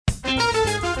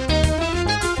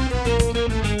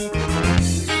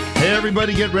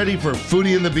everybody, get ready for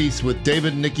Foodie and the Beast with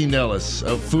David and Nycci Nellis.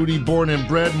 A foodie born and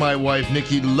bred, my wife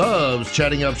Nycci loves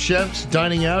chatting up chefs,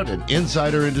 dining out, and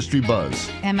insider industry buzz.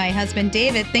 And my husband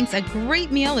David thinks a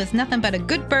great meal is nothing but a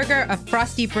good burger, a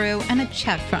frosty brew, and a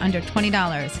check for under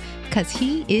 $20. Because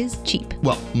he is cheap.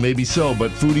 Well, maybe so,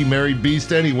 but foodie married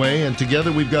beast anyway, and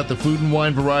together we've got the food and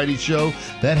wine variety show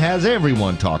that has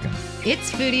everyone talking.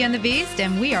 It's Foodie and the Beast,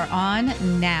 and we are on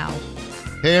now.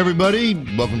 Hey everybody,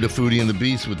 welcome to Foodie and the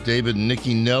Beast with David and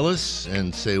Nycci Nellis,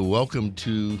 and say welcome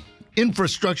to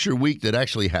Infrastructure Week that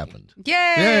actually happened.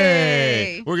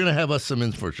 Yay! We're going to have us some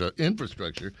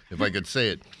infrastructure, if I could say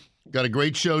it. Got a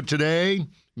great show today.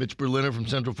 Mitch Berliner from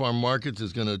Central Farm Markets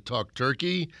is going to talk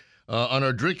turkey. On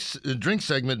our drink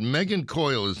segment, Megan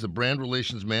Coyle is the brand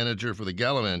relations manager for the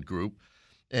Gallavant Group,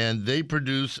 and they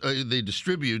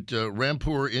distribute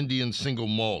Rampur Indian Single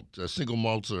Malt. Single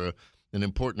malts are an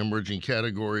important emerging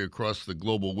category across the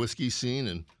global whiskey scene,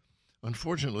 and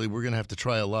unfortunately, we're going to have to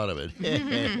try a lot of it.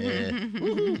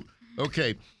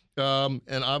 Okay,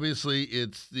 and obviously,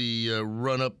 it's the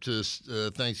run-up to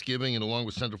Thanksgiving, and along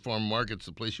with Central Farm Markets,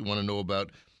 the place you want to know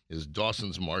about is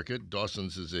Dawson's Market.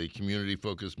 Dawson's is a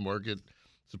community-focused market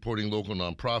supporting local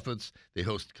nonprofits. They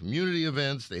host community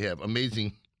events. They have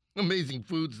amazing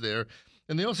foods there.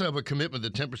 And they also have a commitment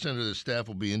that 10% of their staff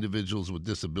will be individuals with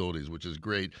disabilities, which is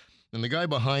great. And the guy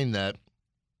behind that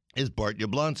is Bart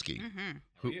Yablonsky,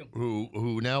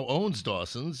 who now owns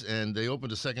Dawson's, and they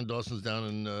opened a second Dawson's down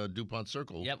in Dupont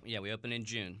Circle. Yep, we opened in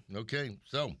June. Okay,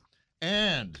 so,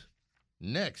 and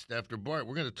next, after Bart,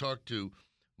 we're going to talk to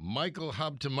Michael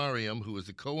Habtemariam, who is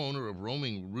the co-owner of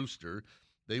Roaming Rooster.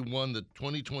 They won the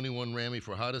 2021 RAMMY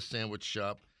for hottest sandwich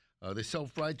shop. They sell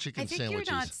fried chicken sandwiches. I think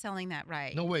you're not selling that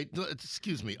right. No, wait.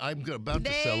 Excuse me. I'm about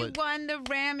to sell it. They won the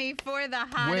RAMMY for the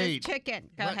hottest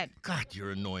chicken. Go ahead. God, you're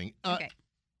annoying. Okay.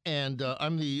 And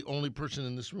I'm the only person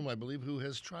in this room, I believe, who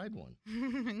has tried one.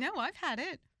 No, I've had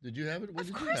it. Did you have it?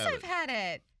 Of course I've had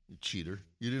it. You cheater.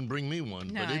 You didn't bring me one,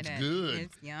 no, but it's good.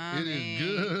 It's yummy. It is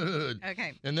good.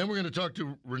 Okay. And then we're going to talk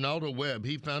to Renaldo Webb.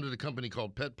 He founded a company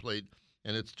called Pet Plate,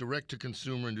 and it's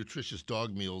direct-to-consumer nutritious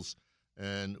dog meals,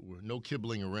 and no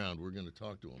kibbling around. We're going to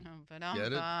talk to him.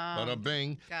 Get it? Bada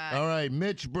bing. All right,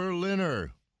 Mitch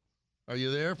Berliner. Are you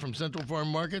there from Central Farm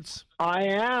Markets? I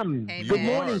am. Hey, Good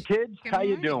Mitch. morning, kids. Good How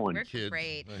morning. you doing? We're Kids.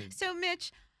 great. Thanks. So,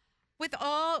 Mitch,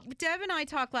 Deb and I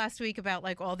talked last week about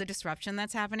like all the disruption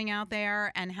that's happening out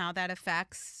there and how that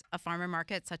affects a farmer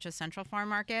market such as Central Farm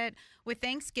Market. With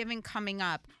Thanksgiving coming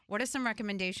up, what are some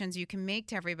recommendations you can make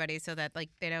to everybody so that like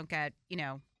they don't get,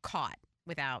 caught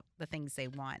without the things they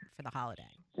want for the holiday?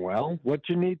 Well, what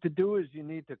you need to do is you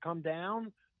need to come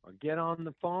down or get on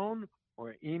the phone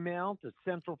or email to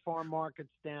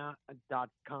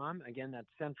centralfarmmarkets.com. Again, that's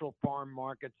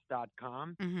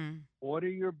centralfarmmarkets.com. Mm-hmm. Order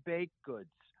your baked goods.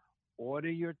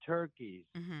 Order your turkeys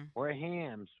or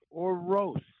hams or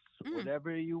roasts,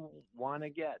 whatever you want to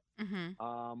get.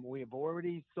 We have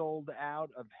already sold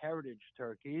out of heritage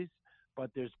turkeys,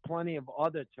 but there's plenty of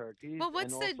other turkeys. Well,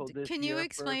 can you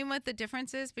explain what the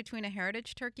difference is between a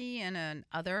heritage turkey and an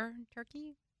other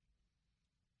turkey?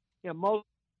 Yeah,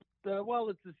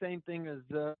 it's the same thing as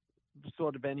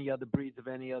sort of any other breeds of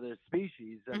any other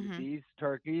species. And these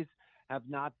turkeys have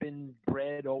not been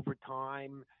bred over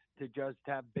time to just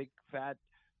have big fat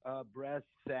breasts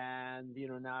and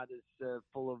not as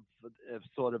full of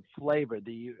sort of flavor.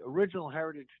 The original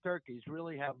heritage turkeys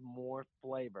really have more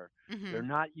flavor. They're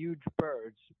not huge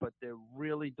birds, but they're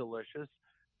really delicious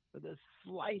with a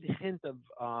slight hint of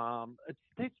it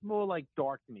tastes more like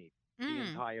dark meat, the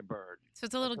entire bird. So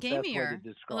it's a little gamier.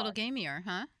 A little gamier,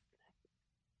 huh?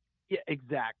 Yeah,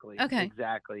 exactly. Okay.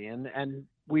 Exactly. And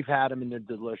we've had them and they're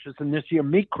delicious. And this year,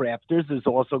 Meat Crafters is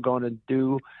also going to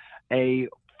do a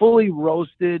fully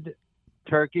roasted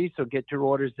turkey. So get your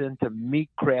orders into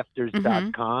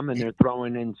meatcrafters.com and they're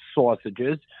throwing in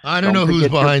sausages. I don't know who's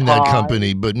behind that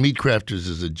company, but Meat Crafters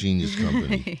is a genius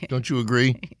company. Don't you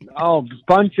agree? Oh,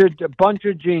 bunch of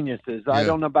geniuses. Yeah. I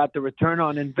don't know about the return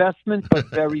on investment, but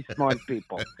very smart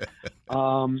people.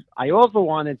 I also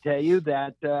want to tell you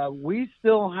that we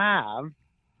still have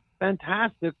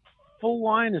fantastic full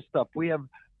line of stuff. We have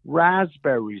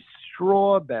raspberries,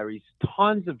 strawberries,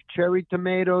 tons of cherry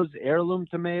tomatoes, heirloom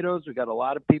tomatoes. We got a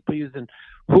lot of people using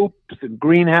hoops and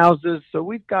greenhouses. So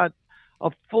we've got a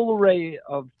full array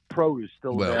of produce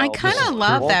still available. I kind of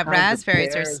love that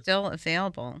raspberries are still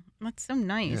available. That's so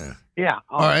nice. Yeah.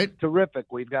 All right.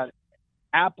 Terrific. We've got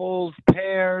apples,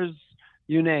 pears,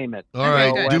 you name it. All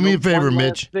right. Do me a favor,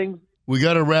 Mitch. We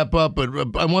got to wrap up, but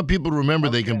I want people to remember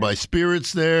they can buy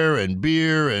spirits there and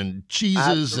beer and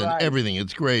cheeses and everything.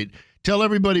 It's great. Tell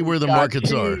everybody where the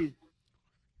markets are.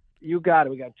 You got it.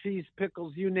 We got cheese,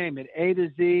 pickles, you name it, A to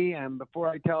Z. And before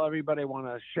I tell everybody, I want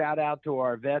to shout out to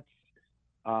our vets.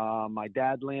 My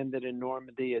dad landed in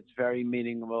Normandy. It's very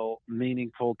meaningful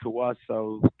to us.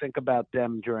 So think about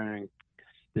them during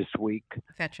this week.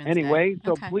 Veterans Anyway, Day.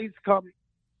 so Okay. please come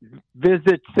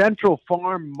visit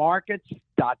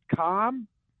centralfarmmarkets.com.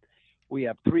 We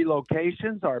have 3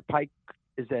 locations. Our Pike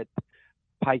is at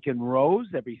Pike and Rose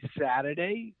every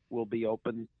Saturday. We'll be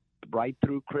open right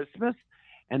through Christmas.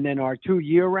 And then our 2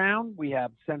 year-round, we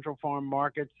have Central Farm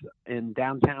Markets in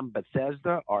downtown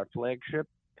Bethesda, our flagship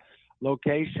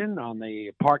location on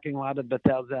the parking lot of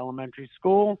Bethesda Elementary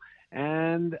School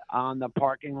and on the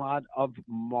parking lot of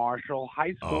Marshall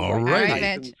High School. All right.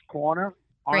 Tyson's Corner,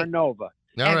 Great. Arnova.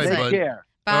 All right, Excellent. bud. Take care.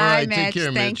 Bye, All right, Mitch. take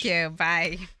care, Thank Mitch. you.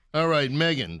 Bye. All right,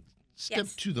 Megan, step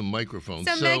Yes. to the microphone.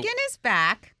 So Megan is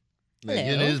back.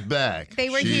 Megan Hello. is back. They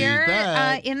were She's here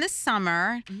back. in the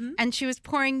summer, Mhm. and she was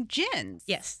pouring gins.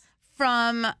 Yes.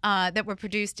 From that were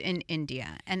produced in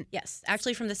India. And Yes.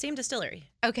 Actually, from the same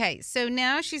distillery. okay, so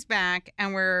now she's back,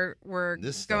 and we're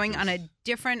This stuff going on a is-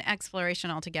 different exploration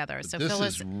altogether. So this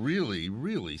Phyllis, is really,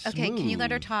 really smooth. okay, can you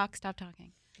let her talk? Stop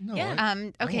talking. No, Yeah.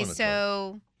 I Okay, wanna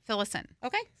so fill us in.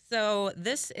 Okay. So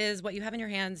this is what you have in your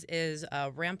hands is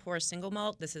Rampur Single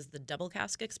Malt. This is the double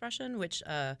cask expression, which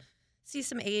sees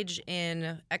some age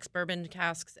in ex-bourbon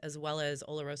casks as well as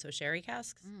Oloroso sherry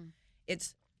casks.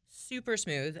 It's super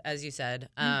smooth, as you said.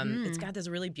 It's got this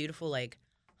really beautiful like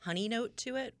honey note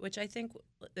to it, which I think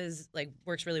is like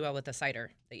works really well with the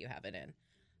cider that you have it in.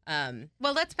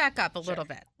 Well, let's back up a Sure. little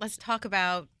bit. Let's talk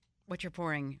about what you're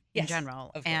pouring in Yes, general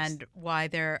of course. and why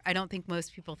I don't think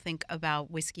most people think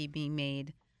about whiskey being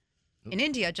made in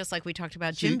India, just like we talked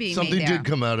about See, gin being something made there. did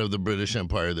come out of the British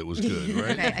Empire that was good,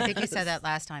 right? Okay, I think you said that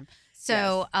last time.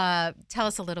 So tell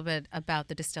us a little bit about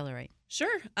the distillery.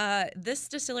 Sure. This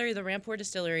distillery, the Rampur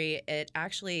Distillery,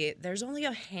 there's only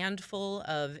a handful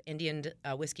of Indian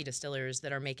whiskey distillers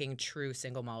that are making true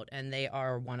single malt, and they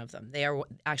are one of them. They are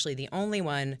actually the only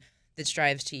one that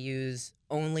strives to use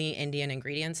only Indian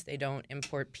ingredients. They don't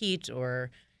import peat or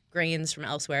grains from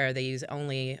elsewhere. They use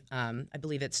only, I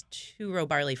believe it's 2-row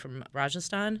barley from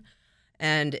Rajasthan.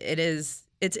 And it's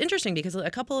interesting because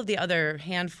a couple of the other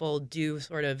handful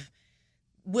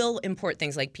will import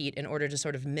things like peat in order to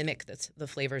sort of mimic the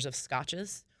flavors of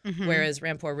scotches, whereas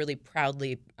Rampur really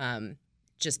proudly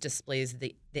just displays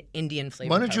the Indian flavor.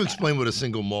 Why don't you profile. explain what a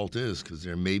single malt is? Because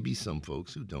there may be some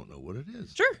folks who don't know what it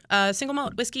is. Sure. Single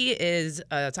malt whiskey is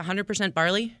it's 100%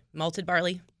 barley, malted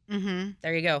barley.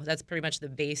 There you go. That's pretty much the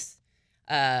base.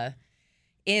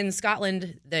 In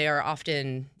Scotland, they are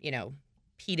often,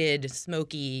 peated,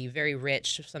 smoky, very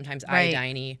rich, sometimes Right.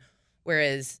 iodine-y,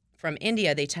 whereas from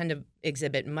India, they tend to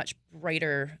exhibit much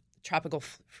brighter tropical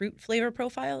fruit flavor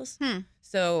profiles.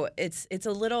 So it's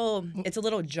a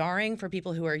little jarring for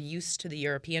people who are used to the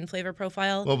European flavor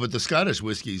profile. Well, but the Scottish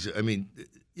whiskeys, I mean,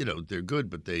 they're good,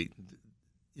 but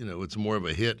it's more of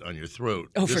a hit on your throat.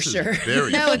 Oh, This for is sure.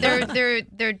 Very No, smooth.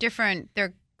 they're different.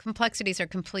 Their complexities are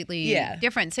completely Yeah.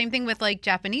 different. Same thing with like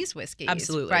Japanese whiskeys.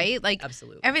 Absolutely. Right? Like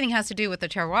Absolutely. everything has to do with the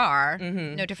terroir.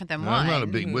 Mhm. No different than Now, wine. I'm not a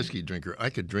big whiskey drinker.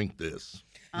 I could drink this.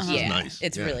 This is Yeah, nice.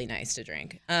 it's Yeah. really nice to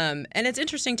drink. And it's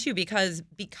interesting too because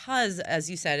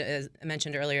as you said, as I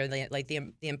mentioned earlier,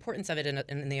 the importance of it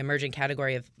in the emerging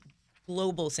category of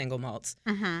global single malts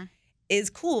is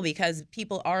cool because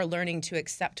people are learning to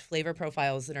accept flavor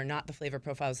profiles that are not the flavor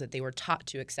profiles that they were taught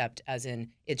to accept, as in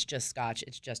it's just Scotch,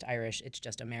 it's just Irish, it's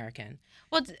just American.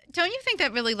 Well, don't you think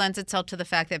that really lends itself to the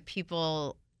fact that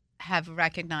people have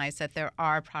recognized that there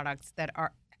are products that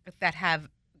have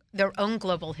their own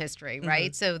global history,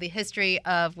 right? So the history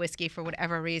of whiskey, for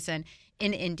whatever reason,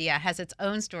 in India has its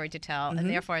own story to tell, and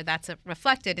therefore that's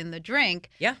reflected in the drink.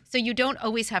 Yeah. So you don't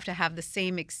always have to have the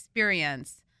same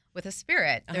experience with a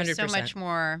spirit. There's so 100%. much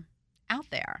more out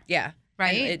there. Yeah.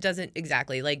 Right? And it doesn't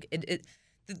exactly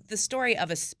the story of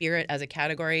a spirit as a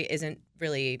category isn't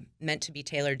really meant to be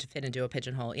tailored to fit into a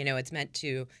pigeonhole. It's meant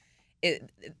to.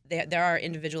 There are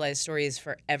individualized stories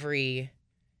for every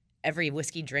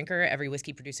whiskey drinker, every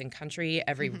whiskey producing country,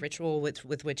 every ritual with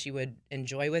which you would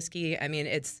enjoy whiskey. I mean,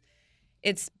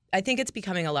 I think it's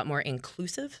becoming a lot more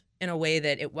inclusive in a way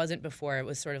that it wasn't before. It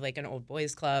was sort of like an old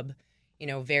boys club,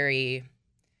 very,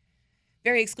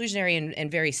 very exclusionary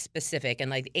and very specific, and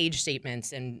like age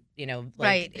statements and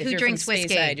Right. if Who you're drinks from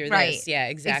whiskey? Speyside, you're Right. this. Yeah,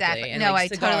 exactly. And No,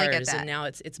 like I totally get cigars, that. And now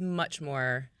it's much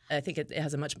more. I think it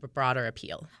has a much broader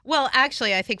appeal. Well,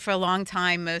 actually, I think for a long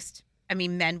time,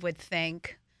 men would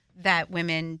think that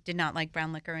women did not like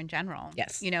brown liquor in general.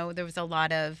 Yes. You know, there was a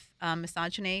lot of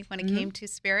misogyny when it came to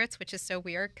spirits, which is so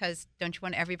weird because don't you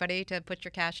want everybody to put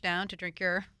your cash down to drink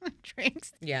your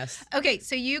drinks? Yes. Okay,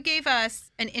 so you gave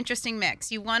us an interesting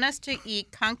mix. You want us to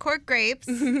eat Concord grapes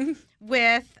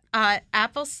with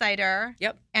apple cider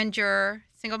and your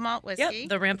single malt whiskey. Yep,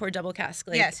 the Rampur double cask.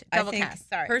 Yes, double I think cask,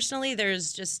 sorry. Personally,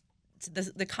 there's just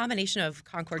the combination of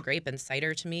Concord grape and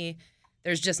cider to me,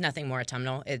 there's just nothing more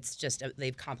autumnal. It's just they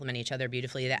complement each other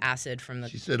beautifully. The acid from the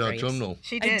She said grapes. autumnal.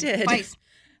 She did. I did. Twice.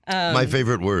 My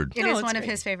favorite word. It No, is it's one of great.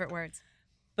 his favorite words.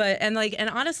 But and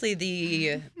honestly, the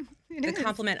It is.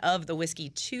 complement of the whiskey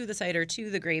to the cider to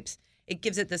the grapes, it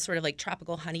gives it this sort of like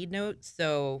tropical honeyed note.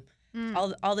 So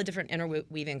all the different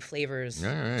interweaving flavors All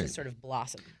right. just sort of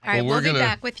blossom. All right, Well, we're we'll be gonna-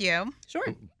 back with you. Sure.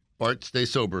 Bart, stay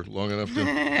sober long enough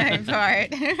to. Bart.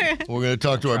 We're going to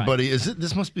talk to our Try. buddy.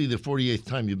 This must be the 48th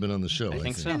time you've been on the show. I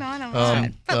think so. Been on a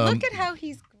lot. But um, look at how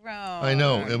he's grown. I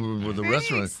know, and with the Very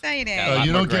restaurant. exciting. A lot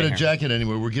You more don't get gray a hair. jacket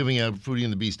anymore. We're giving out Foodie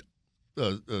and the Beast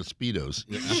Speedos.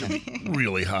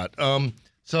 Really hot.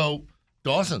 So,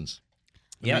 Dawson's.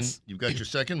 I mean, Yes. you've got your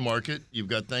second market. You've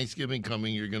got Thanksgiving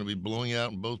coming. You're going to be blowing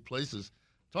out in both places.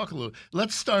 Talk a little.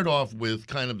 Let's start off with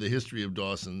kind of the history of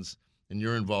Dawson's and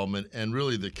your involvement and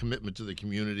really the commitment to the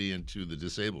community and to the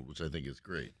disabled, which I think is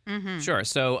great. Sure.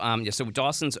 So, so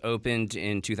Dawson's opened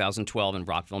in 2012 in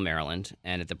Rockville, Maryland,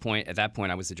 and at that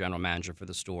point, I was the general manager for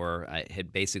the store. I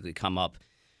had basically come up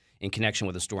in connection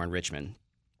with a store in Richmond,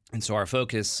 and so our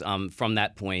focus from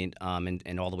that point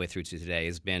and all the way through to today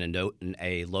has been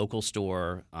a local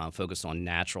store focused on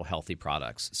natural, healthy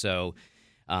products. So.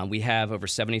 We have over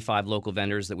 75 local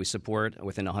vendors that we support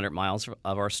within 100 miles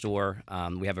of our store.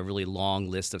 We have a really long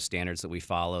list of standards that we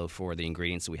follow for the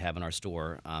ingredients that we have in our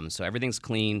store. So everything's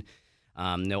clean,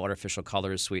 no artificial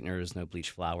colors, sweeteners, no bleached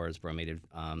flours, bromated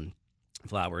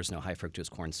flours, no high fructose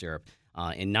corn syrup,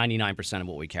 in 99% of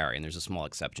what we carry, and there's a small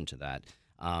exception to that.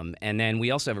 And then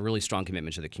we also have a really strong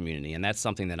commitment to the community, and that's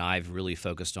something that I've really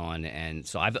focused on. And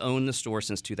so I've owned the store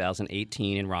since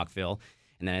 2018 in Rockville,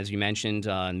 and then as you mentioned,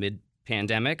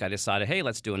 mid-pandemic, I decided, hey,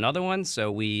 let's do another one.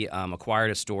 So we acquired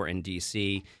a store in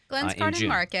D.C. Glenn's in Garden June.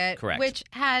 Market, Correct. which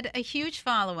had a huge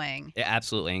following. Yeah,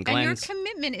 absolutely. And And your Glenn's.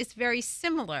 commitment is very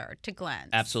similar to Glenn's.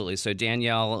 Absolutely. So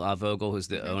Danielle Vogel, who's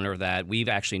the owner of that, we've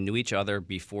actually knew each other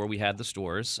before we had the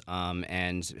stores,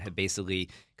 and had basically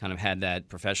kind of had that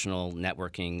professional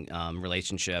networking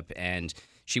relationship. And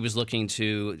she was looking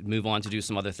to move on to do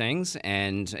some other things,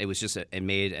 and it was just it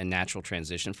made a natural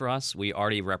transition for us. We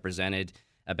already represented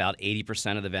about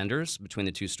 80% of the vendors between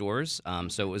the two stores,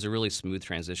 so it was a really smooth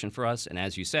transition for us. And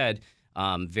as you said,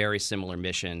 very similar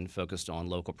mission, focused on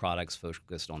local products,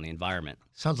 focused on the environment.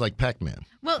 Sounds like Pac-Man.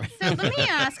 Well, so let me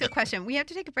ask a question. We have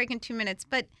to take a break in 2 minutes,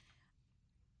 but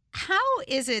how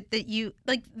is it that you,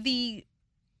 like the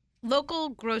local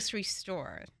grocery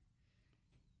store,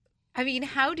 I mean,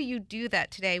 how do you do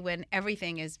that today when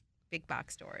everything is big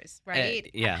box stores, right?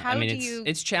 Yeah, How I mean, do you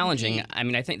it's challenging. compete? I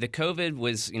mean, I think the COVID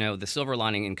was, the silver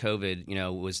lining in COVID,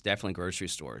 was definitely grocery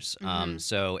stores.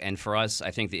 So, and for us,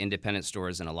 I think the independent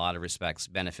stores in a lot of respects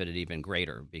benefited even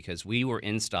greater because we were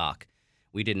in stock.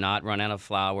 We did not run out of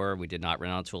flour. We did not run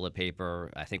out of toilet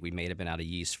paper. I think we may have been out of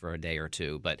yeast for a day or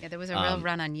two. But Yeah, there was a real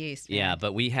run on yeast. yeah, man.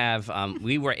 but we have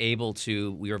we were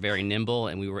very nimble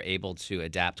and we were able to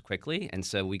adapt quickly, and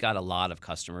so we got a lot of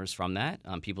customers from that.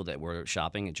 People that were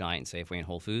shopping at Giant, Safeway, and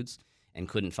Whole Foods and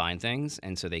couldn't find things,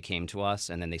 and so they came to us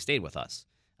and then they stayed with us.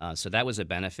 So that was a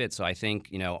benefit. So I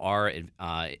think our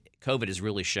COVID has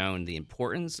really shown the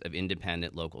importance of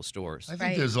independent local stores. I think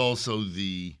Right. there's also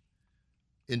the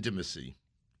intimacy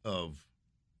of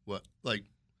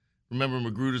remember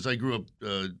Magruder's? I grew up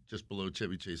just below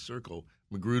Chevy Chase Circle.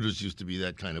 Magruder's used to be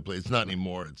that kind of place. It's not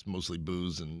anymore. It's mostly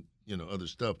booze and other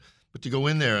stuff. But to go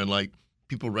in there and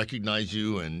people recognize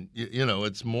you, and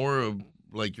it's more of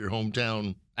like your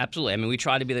hometown. Absolutely. I mean, we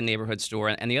try to be the neighborhood store.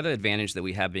 And the other advantage that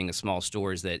we have being a small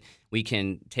store is that we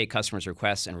can take customers'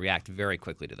 requests and react very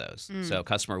quickly to those. So a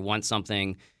customer wants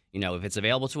something, if it's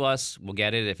available to us, we'll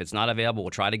get it. If it's not available, we'll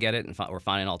try to get it or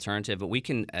find an alternative. But we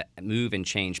can move and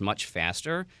change much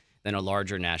faster than a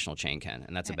larger national chain can,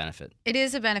 and that's a benefit. It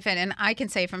is a benefit. And I can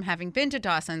say from having been to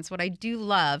Dawson's, what I do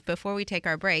love before we take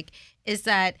our break is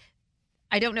that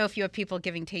I don't know if you have people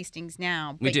giving tastings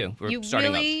now. We but do. We're you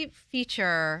starting up. really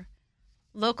feature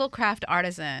local craft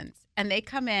artisans, and they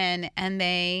come in and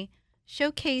they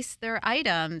showcase their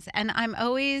items. And I'm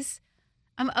always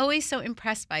so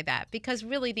impressed by that because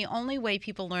really the only way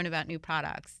people learn about new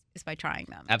products is by trying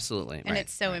them. Absolutely. And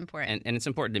it's so important. And it's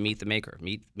important to meet the maker,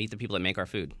 meet the people that make our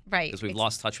food. Right. Because we've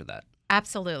lost touch with that.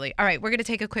 Absolutely. All right, we're going to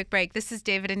take a quick break. This is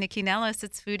David and Nycci Nellis.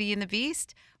 It's Foodie and the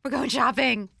Beast. We're going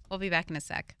shopping. We'll be back in a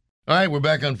sec. All right, we're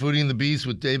back on Foodie and the Beast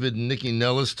with David and Nycci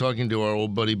Nellis talking to our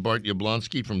old buddy Bart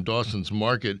Yablonsky from Dawson's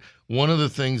Market. One of the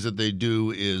things that they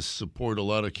do is support a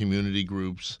lot of community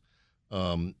groups.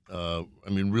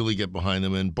 Really get behind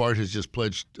them. And Bart has just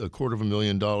pledged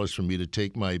 $250,000 for me to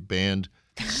take my band,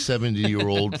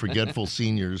 70-year-old forgetful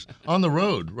seniors, on the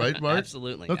road. Right, Bart?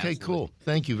 Absolutely. Okay, absolutely. Cool.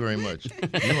 Thank you very much.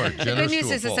 You are generous. The good news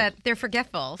to a is fault. that they're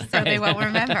forgetful, so they won't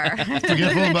remember.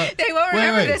 Forgetful about... They won't Wait,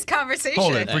 remember wait. this conversation.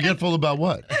 Hold it. Forgetful about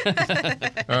what?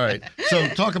 All right. So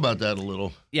talk about that a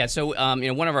little. Yeah, so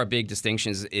one of our big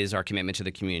distinctions is our commitment to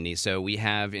the community. So we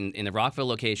have in the Rockville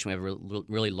location, we have a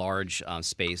really large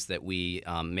space that we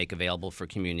make available for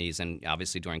communities. And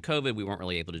obviously during COVID, we weren't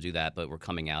really able to do that, but we're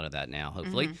coming out of that now,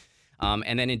 hopefully.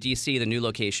 And then in D.C., the new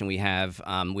location we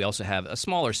also have a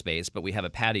smaller space, but we have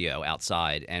a patio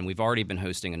outside, and we've already been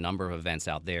hosting a number of events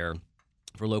out there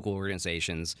for local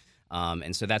organizations.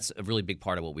 And so that's a really big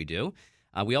part of what we do.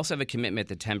 We also have a commitment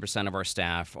that 10% of our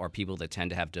staff are people that tend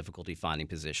to have difficulty finding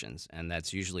positions, and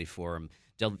that's usually for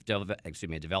a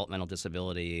developmental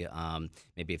disability,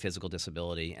 maybe a physical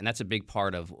disability, and that's a big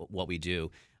part of what we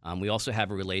do. We also have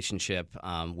a relationship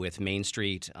with Main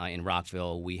Street in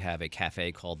Rockville. We have a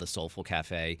cafe called the Soulful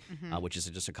Cafe, which is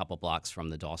just a couple blocks from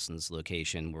the Dawson's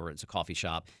location, where it's a coffee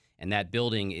shop, and that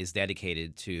building is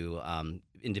dedicated to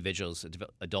individuals,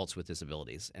 adults with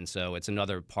disabilities. And so it's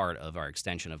another part of our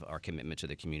extension of our commitment to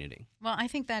the community. Well, I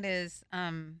think that is,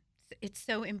 it's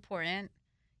so important,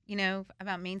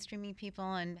 about mainstreaming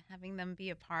people and having them be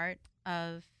a part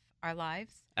of our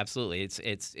lives. Absolutely.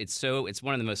 It's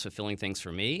one of the most fulfilling things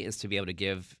for me is to be able to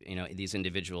give, these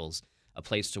individuals a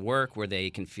place to work where they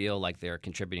can feel like they're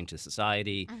contributing to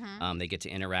society. They get to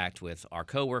interact with our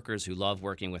coworkers who love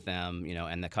working with them,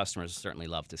 and the customers certainly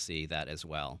love to see that as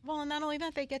well. Well, and not only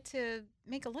that, they get to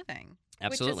make a living.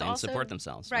 Absolutely, which is also, and support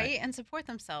themselves. Right, and support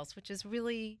themselves, which is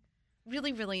really,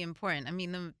 really, really important. I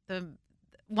mean, the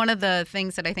one of the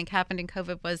things that I think happened in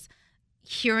COVID was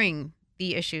hearing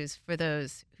the issues for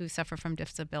those who suffer from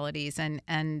disabilities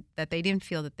and that they didn't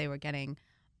feel that they were getting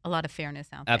a lot of fairness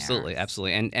out there.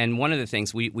 Absolutely. And one of the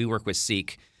things we work with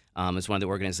Seek is one of the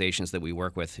organizations that we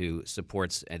work with who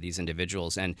supports these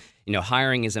individuals. And,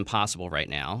 hiring is impossible right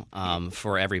now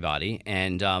for everybody,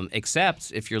 and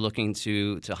except if you're looking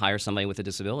to hire somebody with a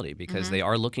disability, because they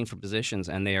are looking for positions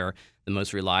and they are the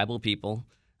most reliable people.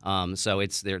 So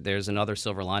there's another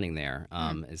silver lining there,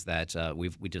 is that we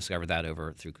discovered that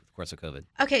through the course of COVID.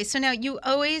 Okay, so now you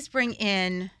always bring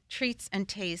in treats and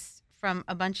tastes from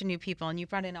a bunch of new people, and you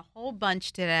brought in a whole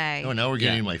bunch today. Oh, now we're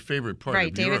getting my favorite part.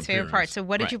 Right, of your David's favorite part. appearance. So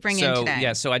what did you bring in today?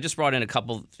 Yeah, so I just brought in a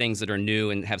couple things that are new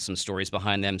and have some stories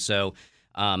behind them. So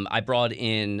I brought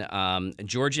in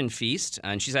Georgian Feast,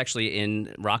 and she's actually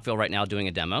in Rockville right now doing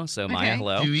a demo. So Maya,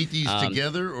 hello. Do you eat these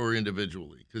together or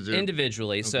individually?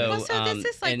 Individually. Okay. So, so this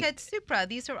is like at Supra.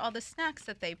 These are all the snacks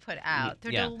that they put out.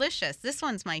 They're delicious. This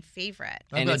one's my favorite.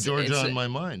 I've got Georgia on my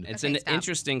mind. It's an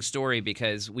interesting story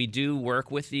because we do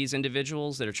work with these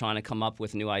individuals that are trying to come up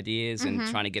with new ideas and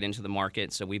trying to get into the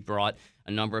market. So we brought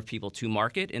a number of people to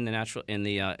market in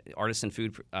the artisan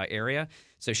food area.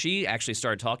 So she actually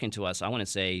started talking to us, I want to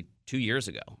say 2 years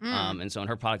ago. And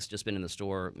her product's just been in the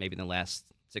store maybe in the last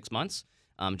 6 months.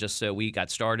 Just so we got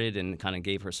started and kind of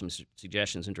gave her some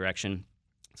suggestions and direction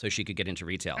so she could get into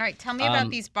retail. All right, tell me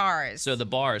about these bars. So the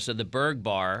Berg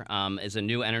Bar is a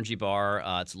new energy bar.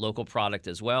 It's a local product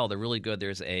as well. They're really good.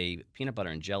 There's a peanut butter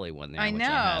and jelly one there. I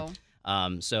know.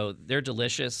 So they're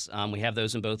delicious. We have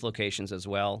those in both locations as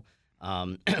well.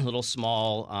 Little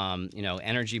small,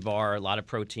 energy bar, a lot of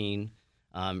protein.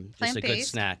 Just a good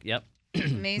snack. Yep.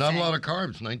 Amazing. Not a lot of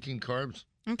carbs, 19 carbs.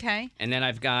 Okay. And then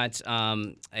I've got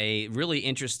a really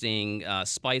interesting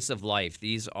spice of life.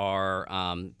 These are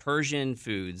Persian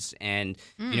foods. And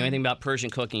if you know anything about Persian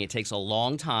cooking, it takes a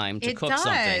long time to cook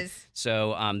something.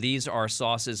 So these are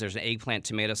sauces. There's an eggplant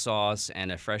tomato sauce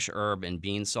and a fresh herb and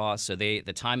bean sauce. So the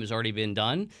time has already been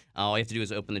done. All you have to do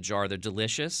is open the jar. They're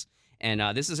delicious.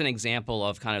 And this is an example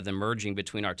of kind of the merging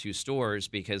between our two stores,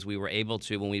 because we were able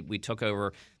to, when we took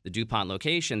over the Dupont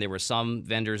location, there were some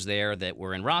vendors there that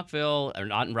were in Rockville or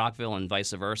not in Rockville and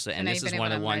vice versa. And this is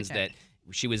one of the ones that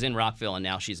she was in Rockville and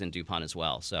now she's in Dupont as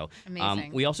well. So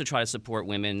we also try to support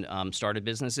women started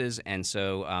businesses. And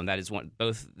so that is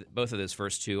both of those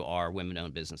first two are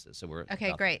women-owned businesses. So we're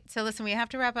great. So listen, we have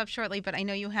to wrap up shortly, but I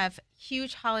know you have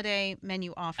huge holiday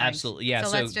menu offerings. Absolutely, yeah.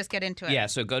 So let's just get into it. Yeah,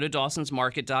 so go to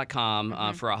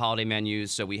dawsonsmarket.com for our holiday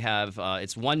menus. So we have,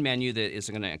 it's one menu that is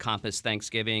going to encompass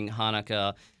Thanksgiving,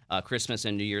 Hanukkah, Christmas,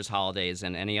 and New Year's holidays,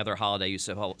 and any other holiday you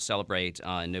celebrate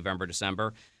in November,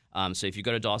 December. So if you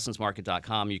go to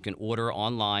dawsonsmarket.com, you can order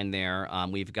online there.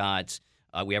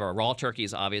 We have our raw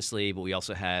turkeys, obviously, but we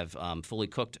also have fully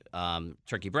cooked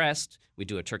turkey breast. We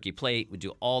do a turkey plate. We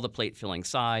do all the plate filling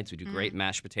sides. We do great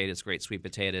mashed potatoes, great sweet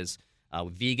potatoes,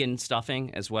 vegan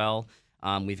stuffing as well.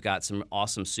 We've got some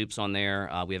awesome soups on there.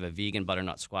 We have a vegan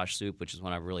butternut squash soup, which is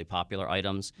one of our really popular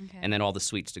items, and then all the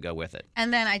sweets to go with it.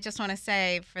 And then I just want to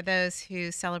say, for those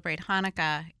who celebrate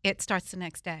Hanukkah, it starts the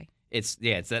next day. It's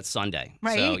that Sunday.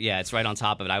 Right? So, yeah, it's right on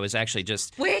top of it. I was actually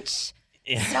just... Which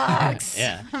sucks.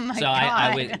 Yeah. Oh, my so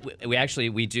God.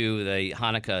 we do the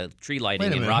Hanukkah tree lighting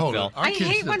Wait a in minute, hold Rockville. on. I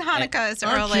hate when Hanukkah is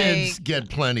Our early. kids get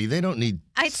plenty. They don't need.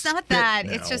 It's not spit that.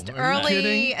 now. It's just Are you early,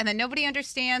 kidding? and then nobody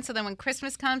understands. So then when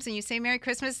Christmas comes and you say Merry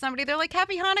Christmas to somebody, they're like,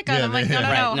 Happy Hanukkah. Yeah, and I'm like, no, yeah.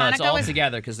 no, no. Right. It's Hanukkah all was...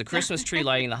 together because the Christmas tree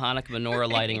lighting, the Hanukkah menorah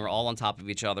lighting are all on top of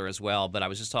each other as well. But I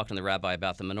was just talking to the rabbi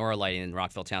about the menorah lighting in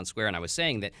Rockville Town Square, and I was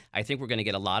saying that I think we're going to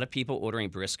get a lot of people ordering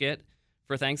brisket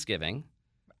for Thanksgiving.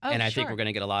 And I think we're going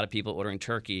to get a lot of people ordering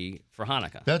turkey for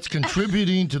Hanukkah. That's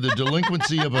contributing to the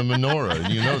delinquency of a menorah.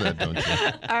 You know that, don't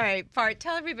you? All right, Bart,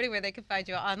 tell everybody where they can find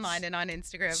you online and on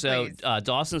Instagram, So please.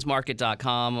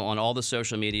 dawsonsmarket.com on all the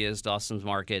social medias,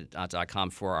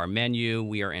 dawsonsmarket.com for our menu.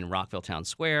 We are in Rockville Town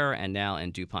Square and now in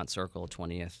Dupont Circle,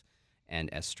 20th and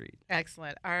S Street.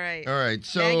 Excellent. All right. All right.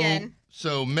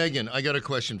 So Megan, I got a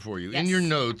question for you. In Yes. your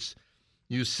notes,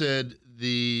 you said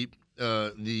the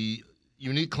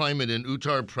unique climate in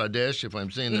Uttar Pradesh, if I'm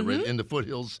saying that right, in the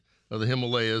foothills of the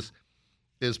Himalayas,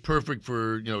 is perfect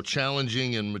for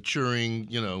challenging and maturing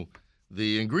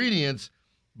the ingredients.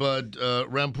 But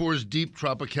Rampur's deep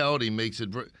tropicality makes it.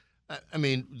 I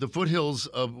mean, the foothills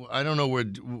of I don't know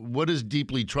what is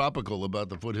deeply tropical about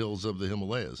the foothills of the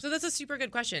Himalayas. So that's a super good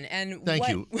question. And Thank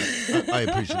you. I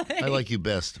appreciate it. I like you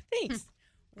best. Thanks.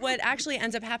 What actually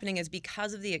ends up happening is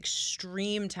because of the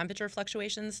extreme temperature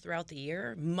fluctuations throughout the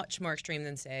year, much more extreme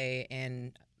than, say,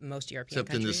 in most European Except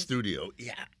countries. in the studio.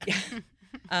 Yeah.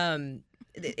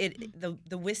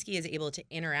 The whiskey is able to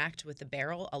interact with the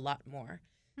barrel a lot more.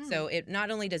 So it not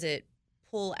only does it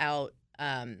pull out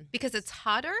Because it's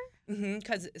hotter?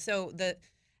 because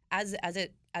as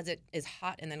it is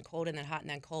hot and then cold and then hot and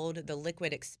then cold, the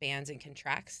liquid expands and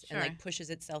contracts and like pushes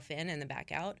itself in and then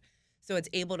back out. So it's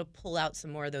able to pull out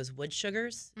some more of those wood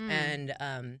sugars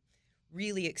and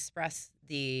really express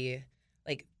the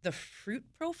fruit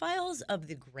profiles of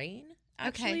the grain,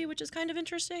 actually, which is kind of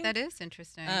interesting. That is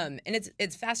interesting. And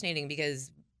it's fascinating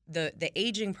because the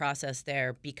aging process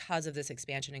there, because of this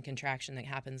expansion and contraction that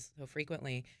happens so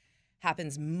frequently,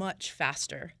 happens much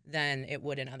faster than it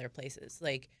would in other places.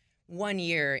 Like 1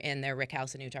 year in their rick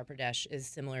house in Uttar Pradesh is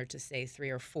similar to, say, 3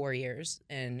 or 4 years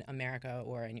in America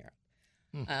or in Europe.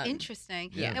 Interesting.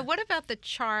 Yeah. Now, what about the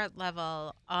char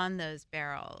level on those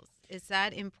barrels? Is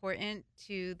that important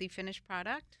to the finished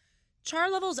product?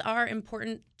 Char levels are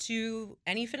important to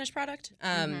any finished product.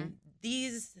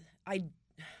 These,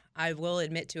 I will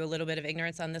admit to a little bit of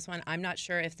ignorance on this one. I'm not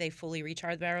sure if they fully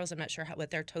recharge barrels. I'm not sure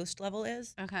what their toast level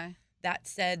is. Okay. That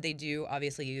said, they do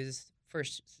obviously use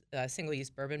first single-use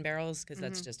bourbon barrels because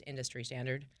that's just industry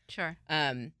standard. Sure.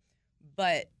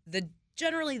 But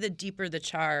generally, the deeper the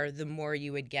char, the more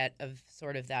you would get of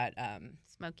sort of that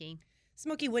smoky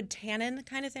wood tannin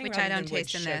kind of thing, Which rather I don't than wood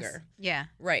taste in sugar. this. Yeah.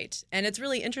 Right, and it's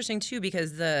really interesting too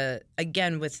because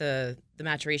again with the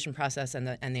maturation process and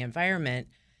the environment,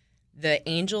 the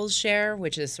Angel's share,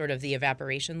 which is sort of the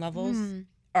evaporation levels,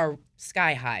 are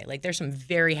sky high. Like there's some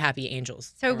very happy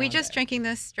Angels. So are we around just there. drinking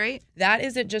this straight? That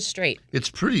is it, just straight. It's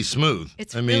pretty smooth.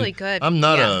 It's I mean, really good. I'm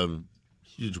not Yeah. a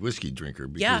huge whiskey drinker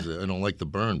because I don't like the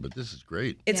burn, but this is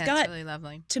great. It's got it's really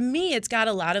lovely. to me, it's got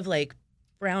a lot of like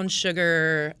brown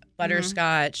sugar,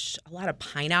 butterscotch, a lot of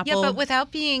pineapple. Yeah, but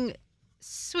without being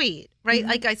sweet, right?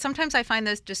 Like sometimes I find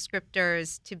those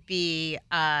descriptors to be,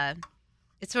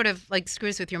 it sort of like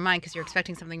screws with your mind because you're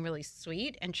expecting something really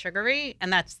sweet and sugary,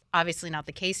 and that's obviously not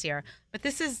the case here. But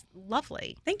this is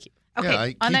lovely. Thank you. Okay, Yeah,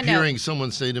 I on keep that hearing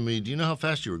someone say to me, "Do you know how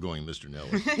fast you were going, Mr.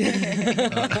 Nellis?"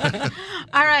 note,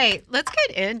 all right, let's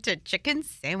get into chicken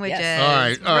sandwiches.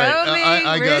 Yes. All right. Roaming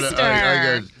I got it. I Rooster.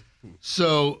 got it.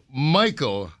 So,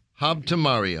 Michael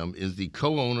Habtemariam is the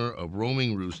co-owner of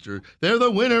Roaming Rooster. They're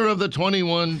the winner of the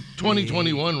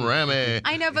 2021 RAMMY.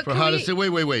 I know, but for can how to we- say,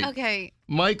 wait. Okay,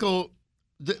 Michael,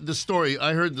 the story,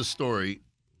 I heard the story,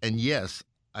 and yes,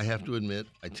 I have to admit,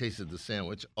 I tasted the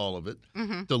sandwich, all of it.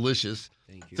 Delicious.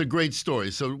 Thank you. It's a great story.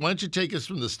 So why don't you take us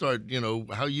from the start,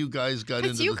 how you guys got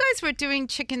because into you this. guys were doing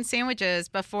chicken sandwiches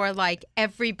before like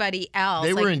everybody else.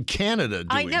 They like, were in Canada doing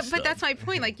I know, stuff. but that's my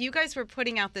point. Like, you guys were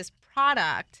putting out this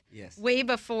product Yes. way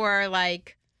before,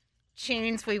 like,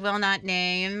 chains we will not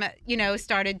name,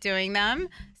 started doing them.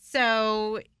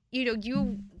 So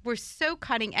you were so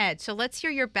cutting edge. So let's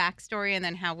hear your backstory and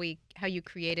then how you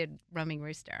created Roaming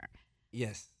Rooster.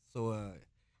 Yes. So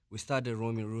we started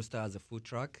Roaming Rooster as a food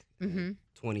truck in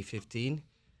 2015.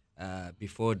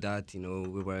 Before that,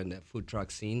 we were in the food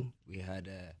truck scene. We had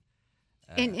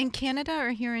in Canada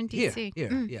or here in DC?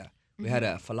 Here, yeah. We had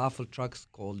a falafel trucks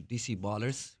called DC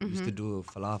Ballers. We used to do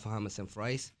falafel, hummus, and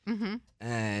fries.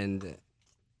 And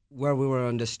where we were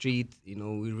on the street,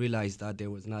 we realized that there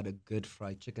was not a good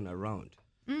fried chicken around.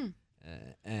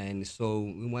 And so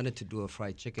we wanted to do a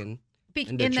fried chicken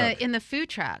in the food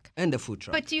truck. And the food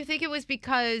truck. But do you think it was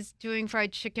because doing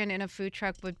fried chicken in a food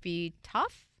truck would be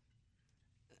tough?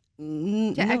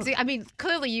 No. I mean,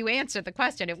 clearly you answered the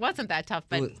question. It wasn't that tough,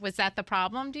 but was that the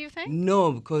problem, do you think?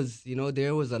 No, because,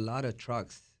 there was a lot of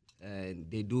trucks and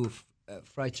they do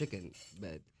fried chicken,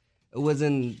 but it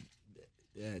wasn't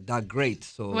that great.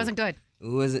 So it wasn't good. It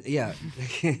wasn't, yeah.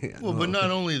 Well, but not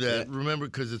only that, remember,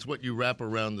 because it's what you wrap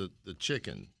around the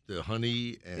chicken, the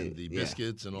honey and the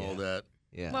biscuits and all that.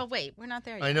 Yeah. Well, wait, we're not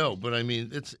there yet. I know, but I mean,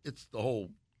 it's the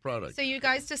whole product. So you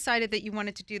guys decided that you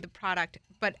wanted to do the product,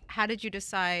 but how did you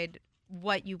decide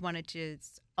what you wanted to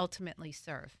ultimately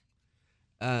serve?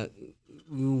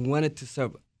 We wanted to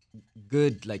serve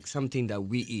good, like something that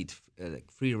we eat,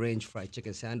 like free-range fried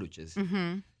chicken sandwiches.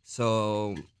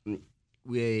 So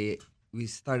we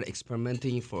started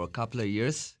experimenting for a couple of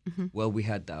years. Well, we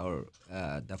had our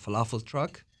the falafel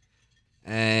truck,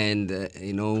 and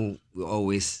we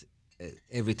always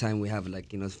every time we have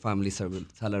family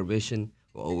celebration,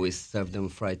 we always serve them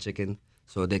fried chicken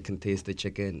so they can taste the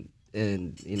chicken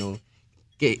and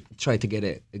try to get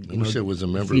a I wish it was a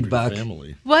member feedback. of your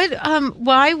family.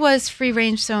 Why was free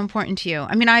range so important to you?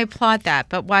 I mean, I applaud that,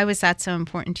 but why was that so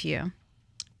important to you?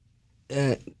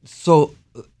 So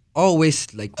always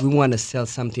we want to sell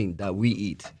something that we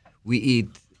eat. We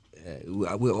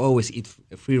always eat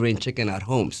free range chicken at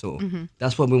home, so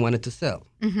that's what we wanted to sell.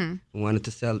 We wanted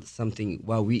to sell something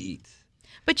while we eat.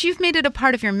 But you've made it a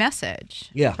part of your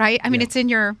message, right? I mean, it's in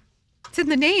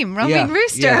the name, Roaming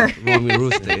Rooster. Yeah, Roaming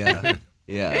Rooster. Yeah,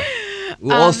 yeah.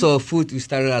 We also we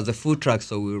started as a food truck,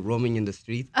 so we were roaming in the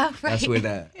street. Oh, right. That's where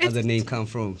the other name come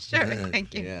from. Sure,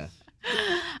 thank you.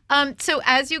 Yeah. So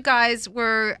as you guys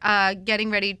were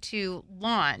getting ready to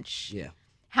launch,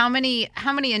 how many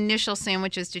initial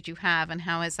sandwiches did you have, and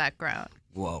how has that grown?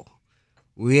 Whoa,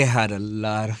 we had a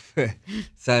lot of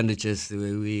sandwiches.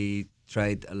 We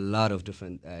tried a lot of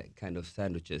different kind of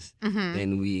sandwiches.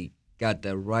 Then we got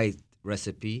the right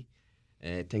recipe.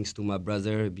 Thanks to my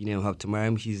brother,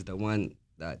 Habtemariam. He's the one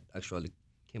that actually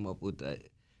came up with a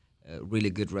really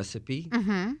good recipe.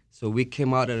 So we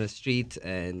came out on the street,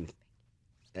 and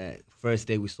first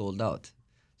day we sold out.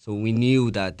 So we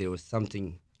knew that there was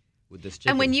something with this chicken.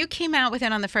 And when you came out with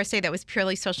it on the first day, that was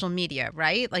purely social media,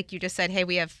 right? Like you just said, hey,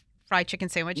 we have fried chicken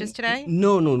sandwiches today?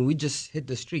 No, we just hit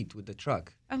the street with the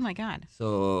truck. Oh, my God.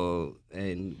 So,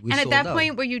 and we And sold at that out.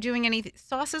 point, were you doing any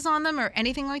sauces on them or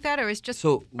anything like that, or is just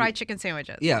fried chicken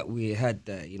sandwiches? Yeah, we had,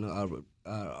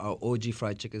 our OG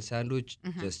fried chicken sandwich,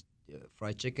 just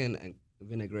fried chicken and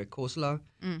vinaigrette coleslaw.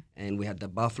 And we had the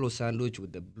buffalo sandwich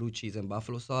with the blue cheese and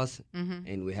buffalo sauce.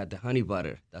 And we had the honey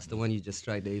butter. That's the one you just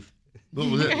tried, Dave.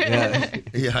 What was it?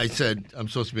 Yeah, I said, I'm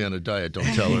supposed to be on a diet. Don't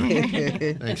tell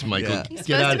her. Thanks, Michael. Yeah. He's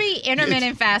supposed to be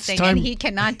intermittent fasting, time- and he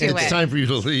cannot do it. It's time for you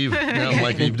to leave. Now,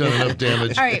 Michael, you've done enough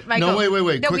damage. All right, Michael. No,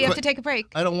 wait. No, Quick we have to take a break.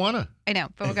 I don't want to. I know,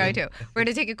 but we're going to. We're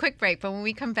going to take a quick break, but when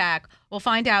we come back, we'll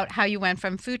find out how you went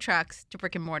from food trucks to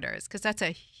brick and mortars, because that's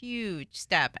a huge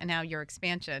step, and now your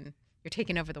expansion, you're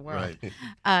taking over the world.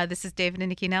 Right. This is David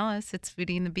and Nycci Nellis. It's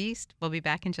Foodie and the Beast. We'll be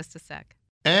back in just a sec.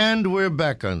 And we're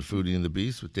back on Foodie and the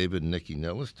Beast with David and Nycci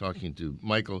Nellis, talking to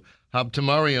Michael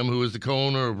Habtemariam, who is the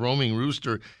co-owner of Roaming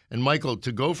Rooster. And Michael,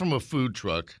 to go from a food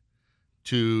truck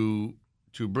to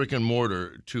brick and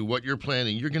mortar to what you're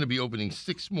planning, you're going to be opening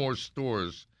 6 more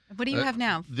stores. What do you have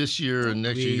now? This year and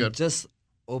next year. We You got just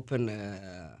opened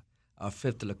our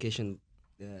 5th location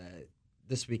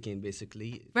this weekend,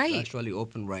 basically. Right. It's actually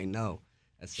open right now.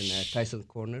 It's in Tyson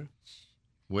Corner.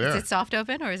 where? Is it soft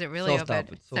open or is it really Soft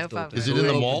open? open. Open. Is it in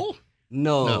the mall?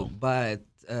 No, but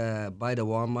by the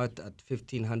Walmart at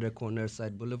 1500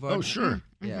 Cornerside Boulevard. Oh, sure.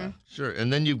 Yeah. Sure.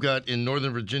 And then you've got in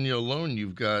Northern Virginia alone, you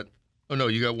got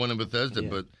one in Bethesda,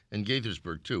 but in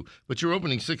Gaithersburg too. But you're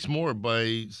opening 6 more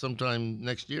by sometime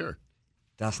next year.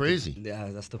 That's crazy.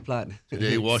 That's the plan.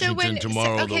 Today, Washington,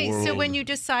 tomorrow, the world. So when you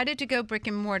decided to go brick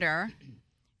and mortar,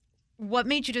 what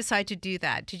made you decide to do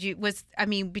that?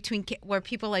 Were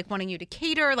people like wanting you to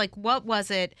cater? Like, what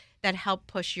was it that helped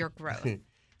push your growth?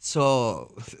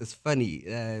 So it's funny.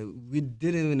 We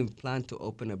didn't even plan to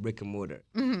open a brick and mortar.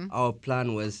 Mm-hmm. Our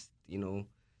plan was,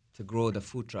 to to grow the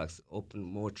food trucks, open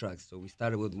more trucks. So we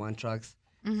started with 1 trucks.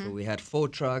 So we had 4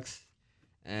 trucks,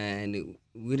 and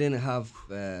we didn't have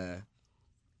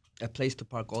a place to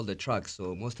park all the trucks.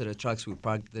 So most of the trucks we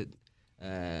parked at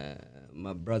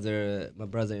my brother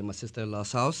and my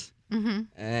sister-in-law's house.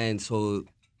 And so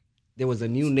there was a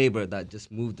new neighbor that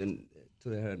just moved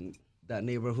into that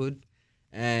neighborhood,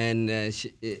 and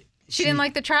she didn't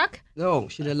like the truck? No,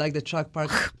 she didn't like the truck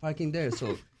parking there.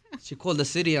 So she called the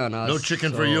city on us. No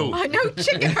chicken for you. Oh, no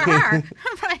chicken for her.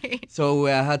 Right. So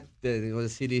the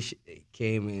city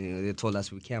came and they told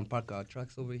us we can't park our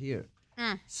trucks over here.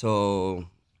 So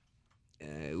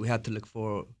we had to look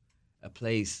for a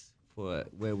place for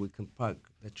where we can park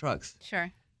the trucks.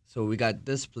 Sure. So we got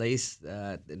this place,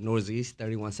 the Northeast,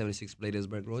 3176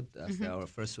 Bladensburg Road. That's our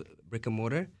first brick and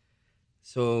mortar.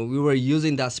 So we were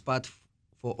using that spot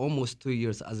for almost 2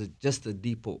 years as just a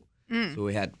depot. So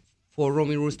we had 4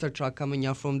 Roaming Rooster truck coming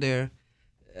out from there,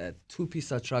 2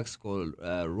 pizza trucks called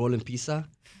Rolling Pizza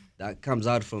that comes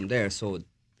out from there. So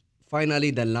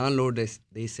finally the landlord,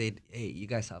 they said, hey, you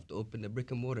guys have to open the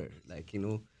brick and mortar. Like,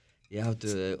 you have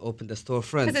to open the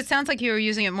storefront. Because it sounds like you were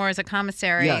using it more as a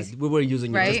commissary. Yeah, we were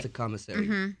using right? it just a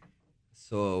commissary.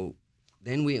 So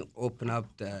then we open up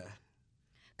the...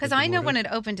 Because I know when it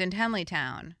opened in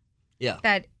Henleytown,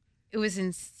 that it was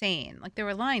insane. Like there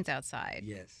were lines outside.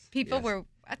 Yes. People were...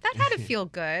 That had to feel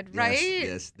good, right?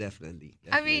 Yes, definitely.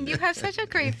 I mean, you have such a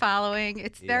great following.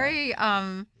 It's very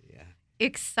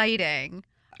exciting.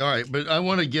 All right, but I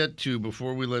want to get to,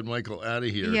 before we let Michael out of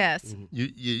here. Yes.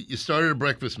 You started a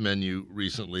breakfast menu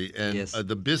recently, and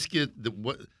the biscuit, the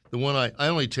one I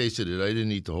only tasted it. I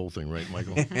didn't eat the whole thing, right,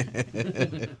 Michael?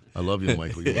 I love you,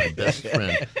 Michael. You're my best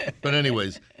friend. But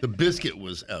anyways, the biscuit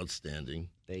was outstanding.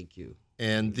 Thank you.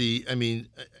 And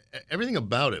everything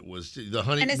about it was the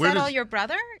honey. And is that all your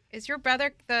brother? Is your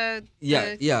brother the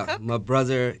cook? My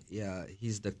brother,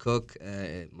 he's the cook.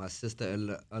 My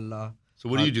sister-in-law. So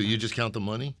what do? You just count the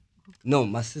money? No,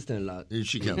 my sister-in-law.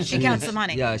 She counts. She counts the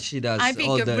money. Yeah, she does. I'd be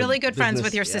really good friends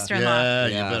with your sister-in-law.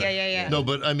 Yeah. No,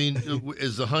 but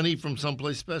is the honey from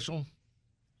someplace special?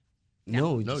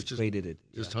 No, we just created it.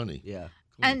 Just honey. Yeah.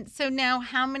 Cool. And so now,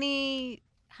 how many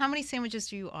sandwiches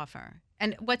do you offer?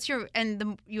 And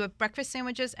you have breakfast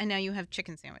sandwiches, and now you have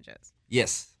chicken sandwiches.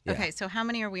 Yes. Yeah. Okay, so how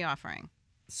many are we offering?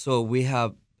 So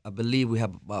I believe we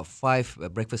have about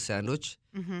 5 breakfast sandwich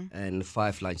and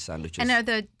 5 lunch sandwiches. And are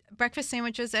the breakfast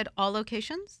sandwiches at all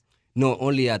locations? No,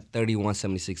 only at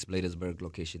 3176 Bladensburg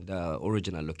location, the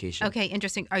original location. Okay,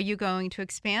 interesting. Are you going to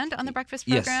expand on the breakfast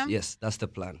program? Yes, that's the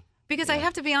plan. Because I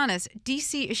have to be honest,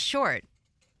 DC is short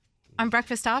on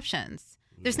breakfast options.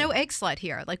 There's no egg slut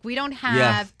here. Like, we don't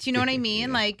have, do you know what I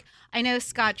mean? Like, I know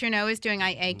Scott Journeau is doing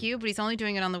I Egg You, but he's only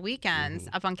doing it on the weekends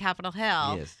up on Capitol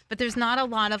Hill. Yes. But there's not a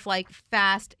lot of, like,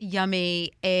 fast,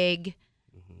 yummy egg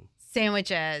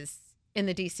sandwiches in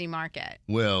the D.C. market.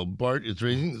 Well, Bart is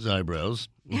raising his eyebrows.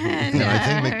 And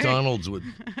I think McDonald's would.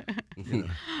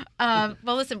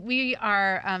 Well, listen, we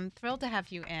are thrilled to have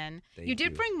you in. Thank You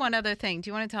did bring one other thing. Do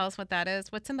you want to tell us what that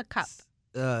is? What's in the cup?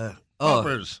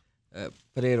 Poppers.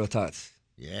 Potato tots.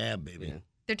 Yeah, baby. Yeah.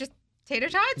 They're just tater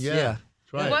tots? Yeah.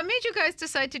 Try it. What made you guys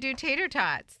decide to do tater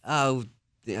tots?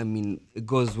 It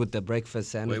goes with the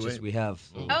breakfast sandwiches we have.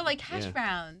 So, Oh, like hash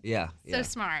browns. Yeah. So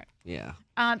smart. Yeah.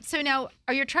 So now,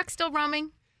 are your trucks still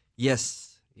roaming?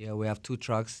 Yes. Yeah, we have 2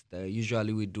 trucks.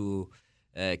 Usually we do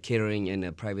catering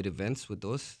and private events with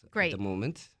those Great. at the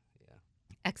moment. Yeah.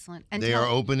 Excellent. And They are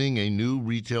opening a new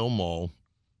retail mall.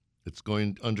 It's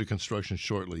going under construction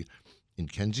shortly in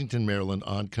Kensington, Maryland,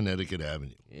 on Connecticut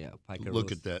Avenue. Yeah, Pike and Look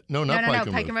Rose. at that. No, not Pike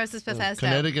and Pike Rose. and Rose is Bethesda.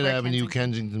 Connecticut We're at Avenue, Kensington.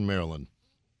 Kensington, Maryland.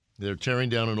 They're tearing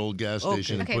down an old gas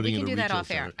station and Okay, putting we in can a do retail that off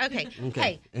air. center.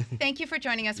 Okay. Hey, thank you for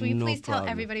joining us. Will you No please tell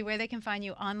problem. everybody where they can find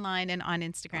you online and on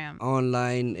Instagram?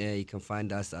 Online, you can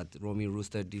find us at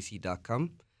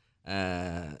roamingroosterdc.com.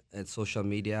 And social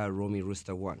media, Roaming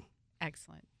Rooster 1.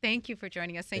 Excellent. Thank you for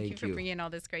joining us. Thank you for bringing in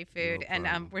all this great food. No problem.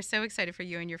 And we're so excited for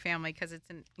you and your family because it's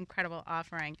an incredible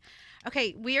offering.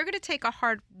 Okay, we are going to take a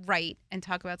hard right and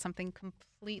talk about something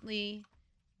completely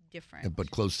different.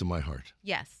 But close to my heart.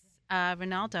 Yes.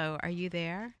 Renaldo, are you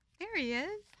there? There he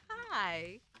is.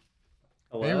 Hi.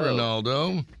 Hello. Hey,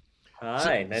 Renaldo.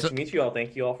 Hi, nice to meet you all.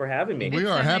 Thank you all for having me. We It's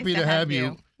are so happy nice to have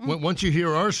you. Once you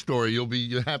hear our story, you'll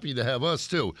be happy to have us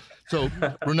too. So,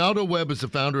 Renaldo Webb is the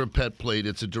founder of Pet Plate.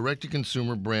 It's a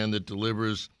direct-to-consumer brand that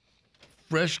delivers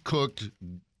fresh-cooked,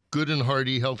 good and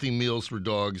hearty, healthy meals for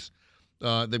dogs.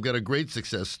 They've got a great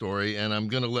success story, and I'm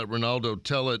going to let Renaldo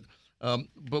tell it.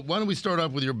 But why don't we start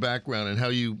off with your background and how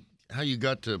you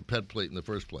got to Pet Plate in the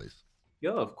first place?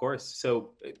 Yeah, of course.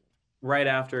 So right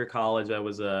after college, I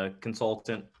was a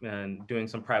consultant and doing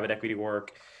some private equity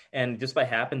work. And just by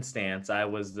happenstance, I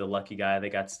was the lucky guy that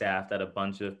got staffed at a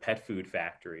bunch of pet food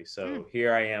factories. So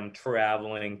here I am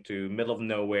traveling to middle of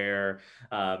nowhere,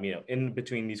 in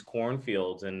between these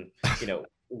cornfields and,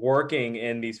 working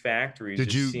in these factories, Did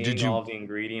just you seeing all of the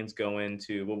ingredients go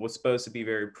into what was supposed to be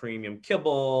very premium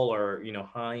kibble or,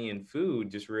 high-end food,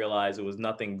 just realized it was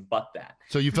nothing but that.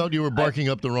 So you felt you were barking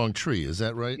up the wrong tree, is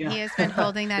that right? He has been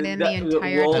holding that in the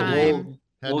entire time.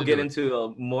 We'll get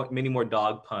into many more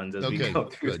dog puns as we go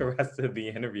through the rest of the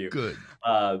interview. Good.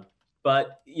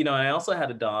 But, I also had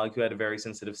a dog who had a very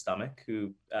sensitive stomach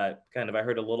who I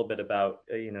heard a little bit about,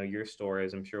 your story,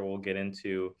 as I'm sure we'll get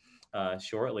into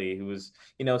shortly, who was,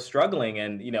 struggling.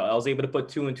 And, I was able to put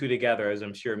two and two together, as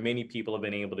I'm sure many people have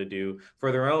been able to do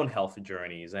for their own health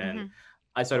journeys. And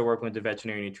I started working with the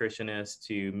veterinary nutritionist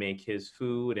to make his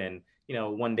food. And,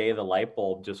 one day the light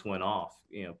bulb just went off.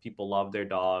 People love their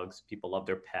dogs, people love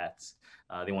their pets.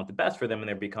 They want the best for them, and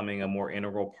they're becoming a more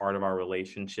integral part of our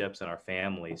relationships and our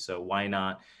family. So why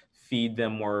not feed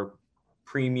them more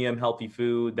premium, healthy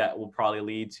food that will probably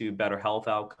lead to better health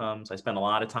outcomes? I spent a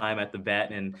lot of time at the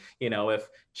vet, and, if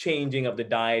changing of the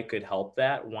diet could help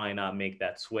that, why not make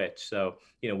that switch? So,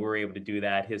 we were able to do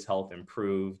that. His health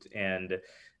improved, and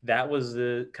that was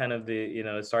the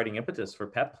starting impetus for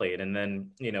Pet Plate. And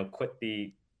then, quit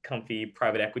the comfy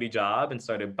private equity job and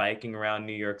started biking around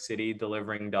New York City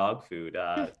delivering dog food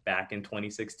back in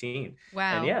 2016.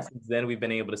 Wow. And yes, then we've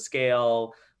been able to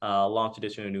scale, launch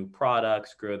additional new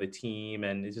products, grow the team,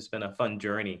 and it's just been a fun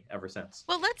journey ever since.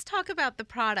 Well, let's talk about the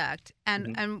product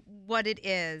and what it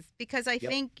is, because I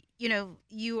think,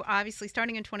 you obviously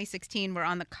starting in 2016, we're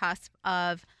on the cusp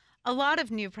of a lot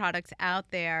of new products out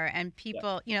there, and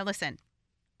people, listen,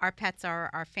 our pets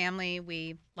are our family.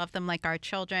 We love them like our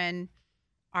children.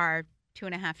 Our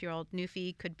 2.5-year-old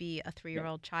Newfie could be a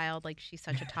 3-year-old child. Like, she's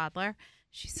such a toddler.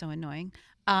 She's so annoying.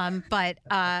 But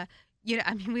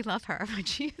we love her, but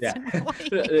she's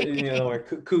annoying.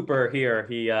 Cooper here,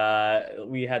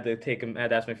 we had to take him. I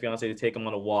had to ask my fiance to take him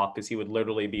on a walk because he would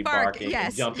literally be barking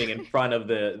and jumping in front of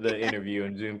the interview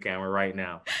and Zoom camera right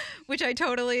now. Which I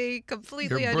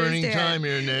completely You're burning understand. time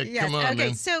here, Nick. Yes. Come on,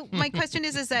 man. So my question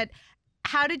is that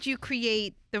how did you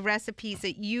create the recipes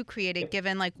that you created,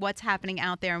 given like what's happening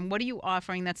out there, and what are you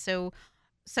offering that's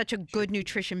such a good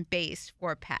nutrition base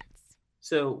for pets?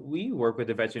 So we work with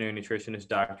a veterinary nutritionist,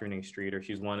 Dr. Renee Streeter.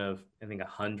 She's one of, I think,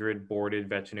 100 boarded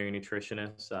veterinary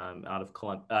nutritionists out of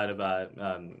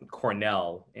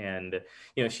Cornell. And,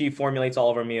 she formulates all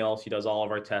of our meals. She does all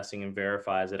of our testing and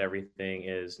verifies that everything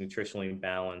is nutritionally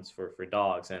balanced for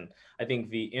dogs. And I think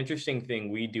the interesting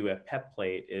thing we do at Pet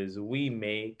Plate is we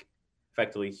make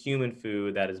effectively human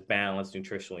food that is balanced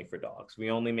nutritionally for dogs.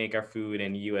 We only make our food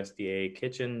in USDA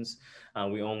kitchens.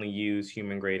 We only use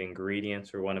human grade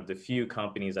ingredients. We're one of the few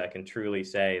companies I can truly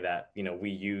say that, we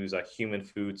use a human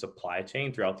food supply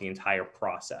chain throughout the entire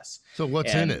process. So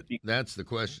what's in it? That's the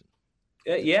question.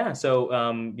 So,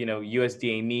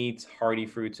 USDA meats, hearty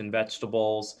fruits and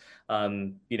vegetables.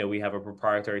 We have a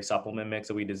proprietary supplement mix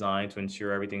that we designed to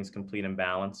ensure everything's complete and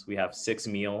balanced. We have 6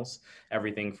 meals,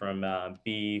 everything from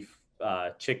beef,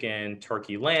 chicken,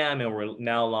 turkey, lamb, and we're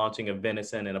now launching a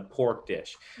venison and a pork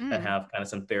dish that have kind of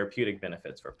some therapeutic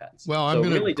benefits for pets. Well,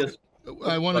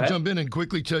 I want to jump in and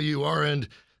quickly tell you our end,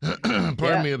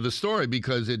 pardon me, of the story,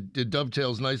 because it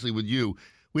dovetails nicely with you.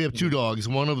 We have 2 dogs.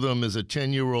 One of them is a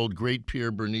 10-year-old Great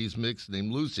Pyrenees Bernese mix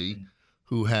named Lucy,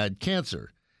 who had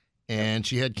cancer. And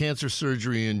she had cancer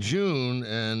surgery in June,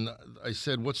 and I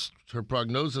said, what's her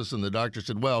prognosis? And the doctor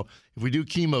said, well, if we do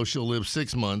chemo, she'll live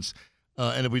 6 months.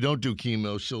 And if we don't do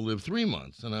chemo, she'll live 3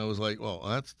 months. And I was like, well,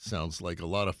 that sounds like a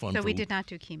lot of fun. So we did not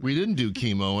do chemo. We didn't do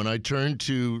chemo, and I turned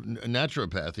to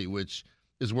naturopathy, which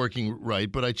is working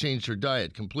right, but I changed her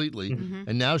diet completely.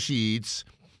 And now she eats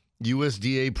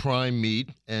USDA prime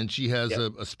meat, and she has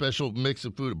a special mix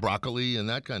of food, broccoli and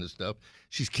that kind of stuff.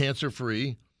 She's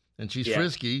cancer-free, and she's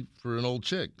frisky for an old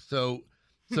chick. So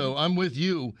I'm with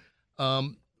you.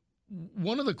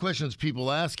 One of the questions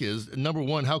people ask is, number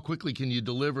one, how quickly can you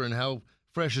deliver, and how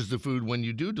fresh is the food when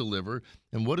you do deliver,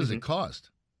 and what does it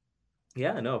cost?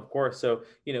 Yeah, no, of course. So,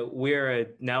 we're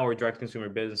a direct consumer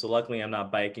business. So luckily I'm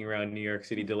not biking around New York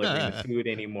City delivering the food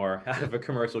anymore out of a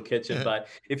commercial kitchen. But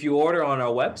if you order on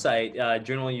our website,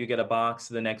 generally you get a box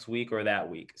the next week or that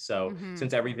week. So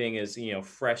since everything is,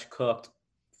 fresh cooked,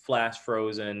 flash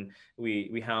frozen,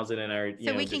 we house it in our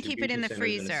so we can keep it in the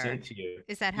freezer.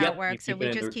 Is that how it works? So we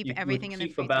just keep everything in the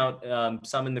freezer. About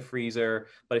some in the freezer,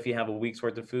 but if you have a week's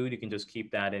worth of food, you can just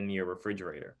keep that in your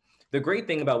refrigerator. the great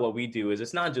thing about what we do is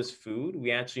it's not just food.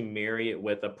 We actually marry it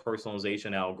with a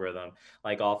personalization algorithm,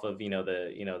 like off of,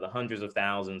 the hundreds of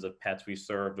thousands of pets we've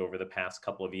served over the past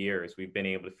couple of years. We've been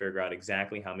able to figure out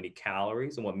exactly how many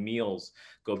calories and what meals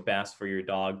go best for your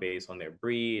dog based on their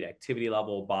breed, activity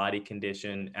level, body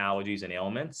condition, allergies, and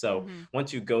ailments. So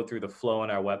once you go through the flow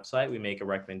on our website, we make a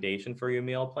recommendation for your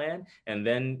meal plan. And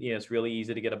then, it's really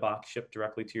easy to get a box shipped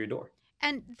directly to your door.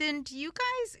 And then do you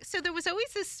guys, so there was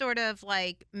always this sort of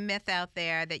like myth out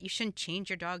there that you shouldn't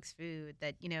change your dog's food,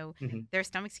 that, their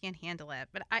stomachs can't handle it.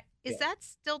 But is that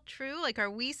still true? Like, are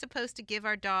we supposed to give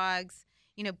our dogs,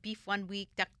 beef one week,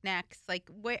 duck next? Like,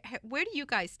 where do you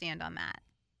guys stand on that?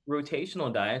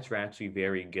 Rotational diets are actually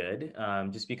very good,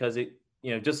 just because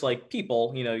just like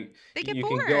people, They get you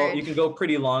bored. can go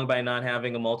pretty long by not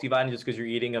having a multivitamin just because you're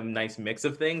eating a nice mix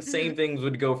of things. Same things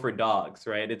would go for dogs,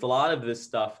 right? It's a lot of this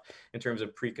stuff in terms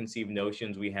of preconceived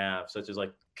notions we have, such as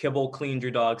like kibble cleaned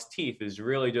your dog's teeth, is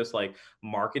really just like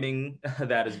marketing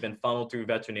that has been funneled through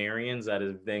veterinarians that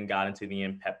has then got into the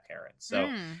end pet parents.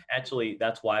 So actually,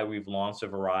 that's why we've launched a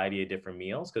variety of different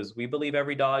meals, because we believe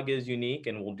every dog is unique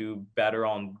and will do better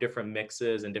on different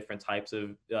mixes and different types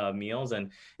of meals. And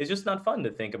it's just not fun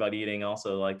to think about eating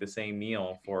also like the same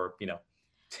meal for,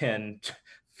 10,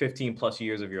 15 plus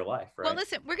years of your life, right? Well,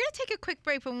 listen, we're going to take a quick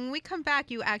break, but when we come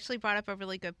back, you actually brought up a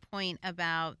really good point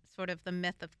about sort of the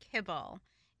myth of kibble.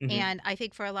 And I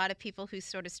think for a lot of people who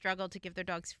sort of struggle to give their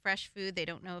dogs fresh food, they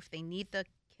don't know if they need the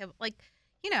kibble. Like,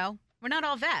 we're not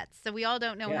all vets, so we all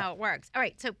don't know how it works. All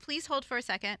right, so please hold for a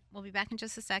second. We'll be back in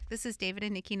just a sec. This is David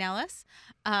and Nycci Nellis.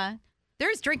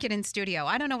 There's drinking in studio.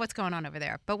 I don't know what's going on over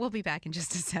there, but we'll be back in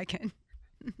just a second.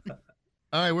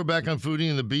 All right, we're back on Foodie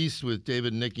and the Beast with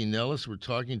David and Nycci Nellis. We're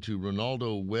talking to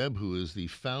Renaldo Webb, who is the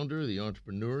founder, the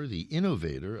entrepreneur, the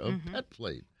innovator of Pet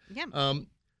Plate. Yeah.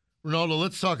 Renaldo,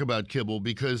 let's talk about kibble,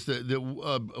 because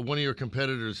one of your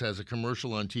competitors has a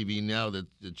commercial on TV now that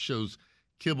shows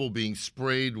kibble being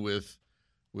sprayed with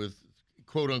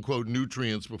quote-unquote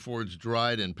nutrients before it's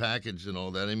dried and packaged and all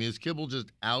that. I mean, is kibble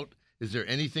just out? Is there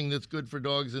anything that's good for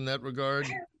dogs in that regard?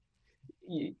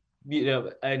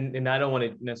 And I don't want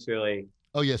to necessarily...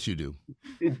 Oh, yes, you do.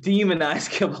 Demonize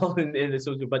kibble in the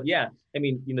social, but yeah, I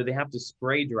mean, they have to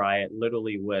spray dry it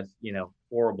literally with,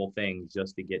 horrible things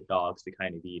just to get dogs to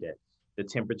kind of eat it. The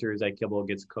temperatures that kibble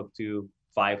gets cooked to,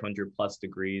 500 plus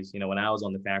degrees. When I was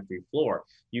on the factory floor,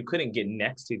 you couldn't get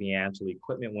next to the actual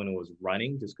equipment when it was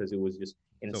running, just because it was just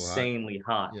insanely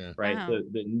hot, right?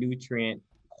 The nutrient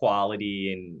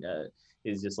quality and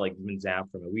is just like been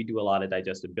zapped from it. We do a lot of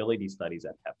digestibility studies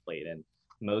at Pet Plate, and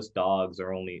most dogs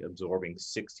are only absorbing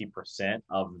 60%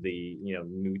 of the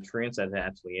nutrients that's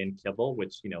actually in kibble,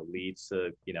 which leads to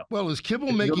Well, is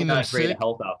kibble making them sick?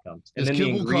 Health outcomes. And is then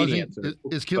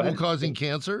kibble causing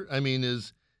cancer? I mean,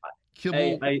 is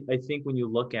kibble? I think when you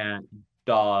look at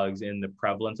dogs and the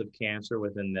prevalence of cancer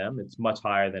within them, it's much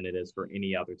higher than it is for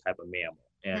any other type of mammal.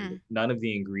 And none of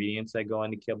the ingredients that go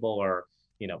into kibble are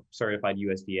certified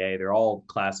USDA. They're all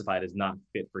classified as not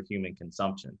fit for human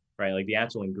consumption, right? Like the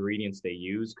actual ingredients they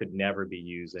use could never be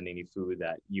used in any food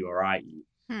that you or I eat,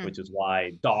 which is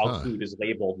why dog food is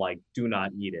labeled like do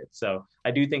not eat it. So I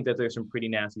do think that there's some pretty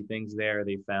nasty things there.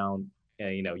 They found,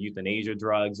 euthanasia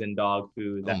drugs in dog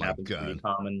food. That happens pretty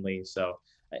commonly. So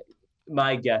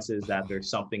my guess is that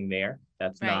there's something there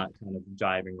that's not kind of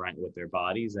jiving right with their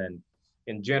bodies. And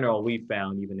in general, we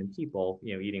found even in people,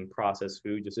 eating processed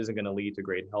food just isn't going to lead to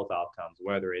great health outcomes,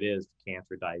 whether it is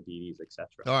cancer, diabetes, etc.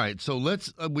 All right, so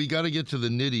we got to get to the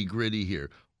nitty gritty here.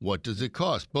 What does it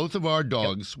cost? Both of our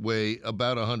dogs weigh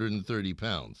about 130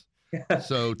 pounds.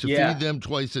 So to feed them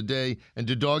twice a day, and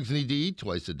do dogs need to eat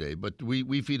twice a day? But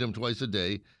we feed them twice a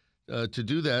day. To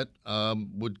do that,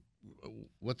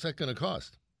 what's that going to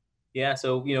cost? Yeah,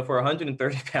 so for a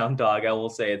 130-pound dog, I will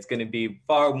say it's going to be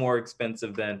far more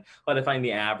expensive than what I find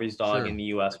the average dog in the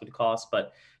U.S. would cost.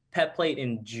 But Pet Plate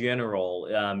in general,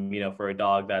 for a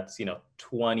dog that's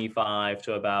 25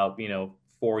 to about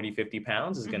 40, 50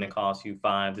 pounds is going to cost you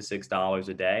 $5 to $6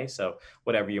 a day. So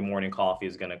whatever your morning coffee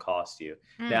is going to cost you.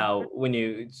 Now, when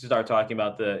you start talking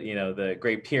about the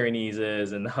Great Pyrenees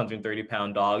and the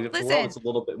 130-pound dogs, it's a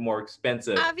little bit more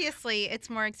expensive. Obviously,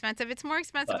 it's more expensive. It's more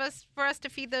expensive for us to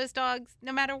feed those dogs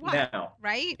no matter what,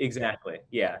 right? Exactly.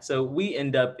 Yeah. So we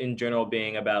end up in general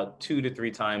being about 2 to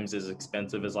 3 times as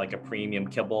expensive as like a premium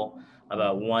kibble,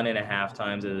 about 1.5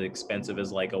 times as expensive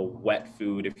as like a wet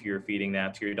food if you're feeding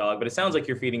that to your dog. But it sounds like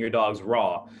you're feeding your dogs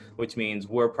raw, which means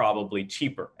we're probably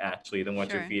cheaper actually than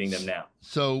what you're feeding them now.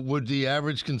 So would the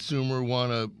average consumer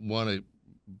want to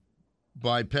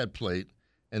buy Pet Plate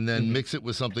and then mix it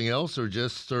with something else, or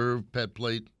just serve Pet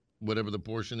Plate, whatever the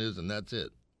portion is, and that's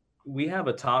it? we have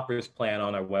a toppers plan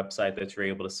on our website that you're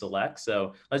able to select.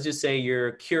 So let's just say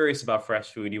you're curious about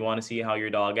fresh food. You want to see how your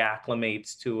dog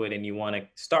acclimates to it and you want to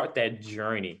start that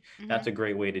journey. That's a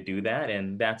great way to do that.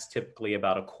 And that's typically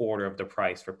about a quarter of the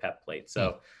price for pet plate.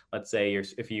 So let's say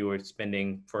if you were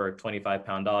spending for a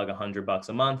 25-pound dog $100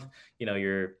 a month,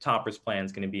 your toppers plan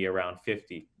is going to be around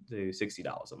 $50 to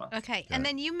 $60 a month. Okay. And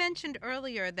then you mentioned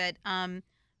earlier that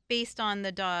based on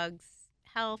the dog's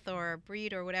health or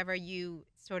breed or whatever, you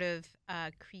sort of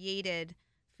created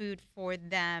food for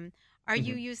them. Are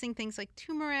you using things like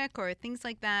turmeric or things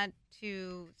like that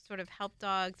to sort of help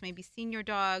dogs, maybe senior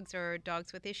dogs or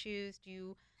dogs with issues? Do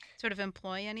you sort of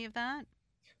employ any of that?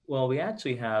 Well, we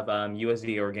actually have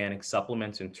USDA organic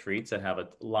supplements and treats that have a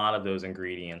lot of those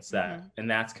ingredients and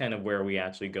that's kind of where we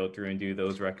actually go through and do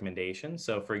those recommendations.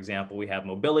 So for example, we have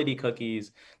mobility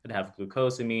cookies that have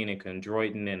glucosamine and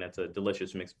chondroitin, and it's a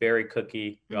delicious mixed berry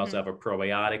cookie. We also have a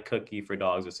probiotic cookie for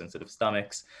dogs with sensitive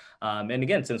stomachs. And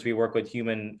again, since we work with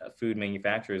human food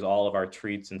manufacturers, all of our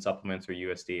treats and supplements are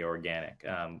USDA organic,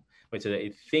 which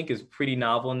I think is pretty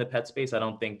novel in the pet space. I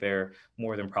don't think there are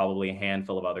more than probably a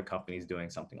handful of other companies doing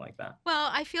something like that. Well,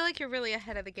 I feel like you're really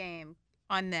ahead of the game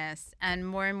on this, and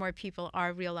more people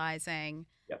are realizing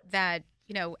that,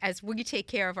 as we take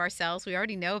care of ourselves, we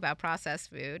already know about processed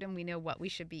food and we know what we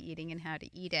should be eating and how to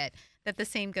eat it, that the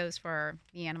same goes for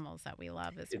the animals that we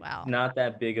love as well. It's not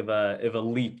that big of a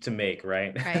leap to make,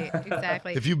 right? Right,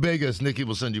 exactly. If you beg us, Nikki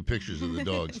will send you pictures of the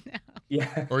dogs.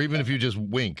 Yeah. Or even if you just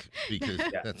wink, because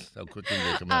that's how quickly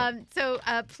they come out. So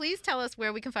please tell us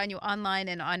where we can find you online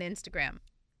and on Instagram.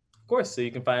 Of course. So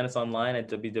you can find us online at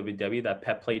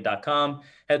www.petplate.com.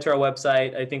 Head to our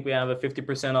website. I think we have a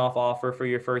 50% off offer for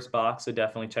your first box. So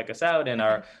definitely check us out. And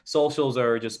our socials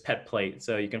are just Pet Plate.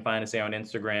 So you can find us there on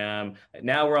Instagram.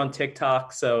 Now we're on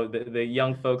TikTok. So the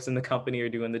young folks in the company are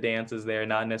doing the dances there,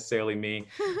 not necessarily me.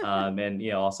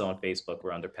 And also on Facebook,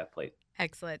 we're under Pet Plate.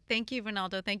 Excellent. Thank you,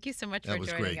 Renaldo. Thank you so much for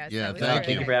joining great. us. Yeah, thank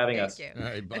you for having us. You. All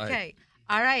right, bye. Okay.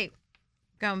 All right.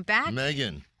 Going back.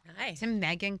 Megan. Hi. To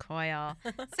Megan Coyle.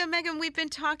 So, Megan, we've been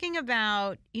talking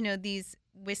about, these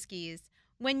whiskeys.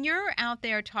 When you're out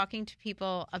there talking to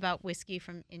people about whiskey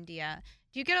from India,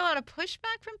 do you get a lot of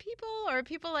pushback from people, or are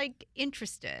people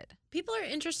interested? People are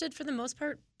interested for the most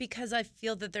part because I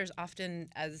feel that there's often,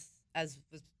 as was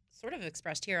sort of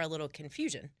expressed here, a little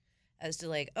confusion as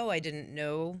to I didn't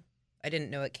know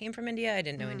it came from India. I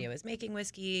didn't know India was making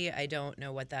whiskey. I don't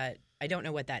know what that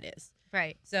is.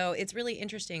 Right. So it's really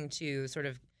interesting to sort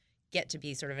of get to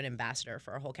be sort of an ambassador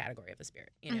for a whole category of a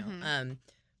spirit,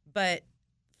 but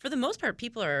for the most part,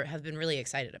 people have been really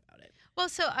excited about it. Well,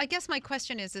 so I guess my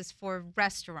question is for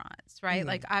restaurants, right?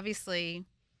 Obviously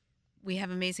we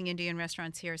have amazing Indian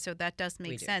restaurants here, so that does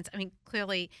make sense. I mean,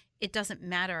 clearly it doesn't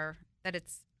matter that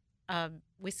it's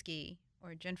whiskey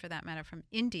or gin for that matter from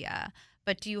India,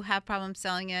 but do you have problems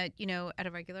selling it, at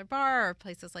a regular bar or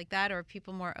places like that, or are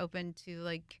people more open to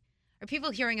are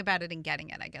people hearing about it and getting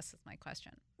it, I guess is my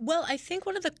question. Well, I think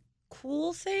one of the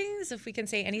cool things, if we can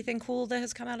say anything cool that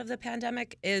has come out of the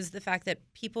pandemic, is the fact that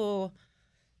people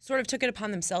sort of took it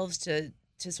upon themselves to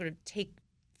sort of take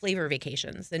flavor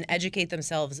vacations and educate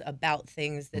themselves about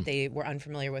things that they were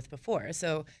unfamiliar with before.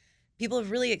 So people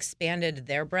have really expanded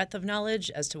their breadth of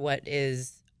knowledge as to what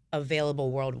is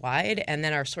available worldwide, and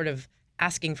then are sort of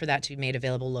asking for that to be made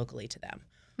available locally to them,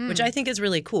 which I think is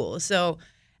really cool. So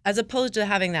as opposed to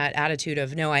having that attitude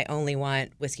of, no, I only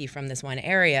want whiskey from this one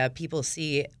area, people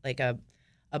see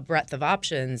a breadth of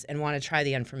options and want to try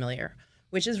the unfamiliar,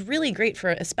 which is really great for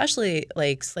especially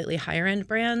slightly higher end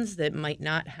brands that might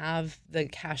not have the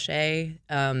cachet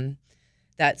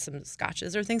that some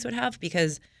scotches or things would have,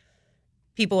 because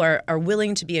people are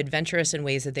willing to be adventurous in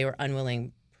ways that they were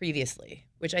unwilling previously,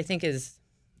 which I think is,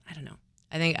 I don't know.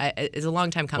 I think it's a long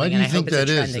time coming. Why do you and I think hope it's that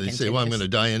a trend is? that They say, well, I'm going to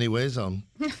die anyways. Well,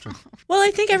 I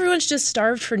think everyone's just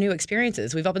starved for new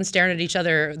experiences. We've all been staring at each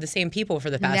other, the same people, for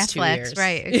the past 2 years. Netflix,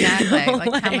 right,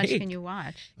 exactly. How much can you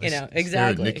watch? Exactly. Stare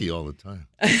at Nikki all the time.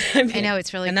 I know,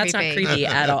 it's really and creepy. that's not creepy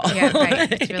at all. Yeah, right.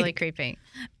 It's really creepy.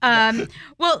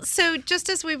 Well, so just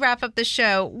as we wrap up the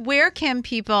show, where can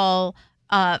people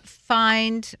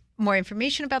find more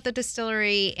information about the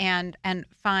distillery and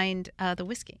find the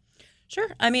whiskey? Sure.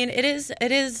 I mean, it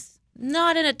is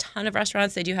not in a ton of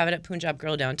restaurants. They do have it at Punjab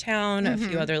Grill downtown, a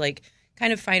few other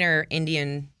kind of finer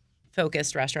Indian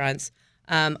focused restaurants.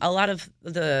 A lot of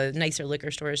the nicer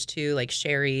liquor stores too, like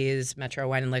Sherry's, Metro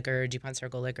Wine and Liquor, Dupont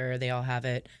Circle Liquor, they all have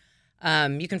it.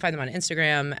 You can find them on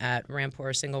Instagram at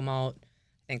Rampur Single Malt.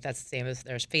 I think that's the same as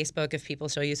there's Facebook. If people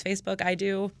still use Facebook, I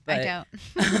do. But,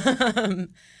 I don't.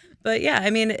 but yeah, I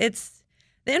mean, the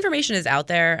information is out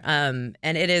there, and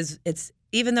it's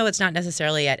even though it's not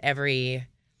necessarily at every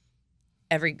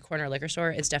corner liquor store,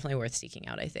 it's definitely worth seeking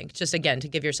out, I think. Just, again, to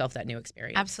give yourself that new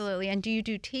experience. Absolutely. And do you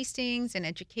do tastings and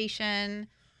education?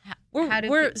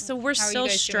 We're still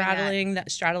straddling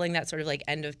that sort of like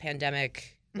end of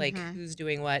pandemic, like who's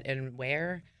doing what and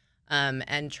where,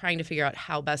 and trying to figure out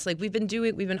how best. Like we've been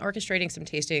orchestrating some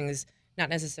tastings, not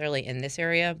necessarily in this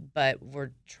area, but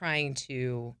we're trying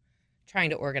to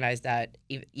organize that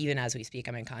even as we speak.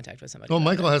 I'm in contact with somebody. Well,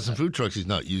 Michael has some food trucks he's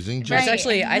not using. Which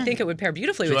actually, I think it would pair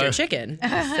beautifully with your chicken.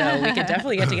 So we could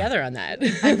definitely get together on that.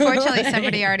 Unfortunately,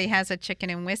 somebody already has a chicken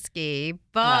and whiskey,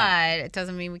 but it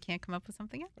doesn't mean we can't come up with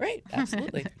something else. Right,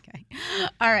 absolutely. Okay.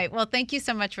 All right. Well, thank you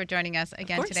so much for joining us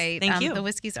again today. Thank you. The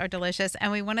whiskeys are delicious,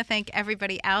 and we want to thank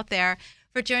everybody out there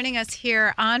for joining us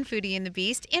here on Foodie and the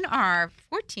Beast in our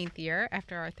 14th year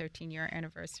after our 13-year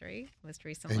anniversary most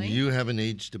recently. And you haven't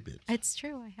aged a bit. It's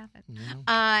true, I haven't. No.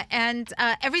 And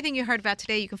everything you heard about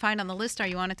today, you can find on the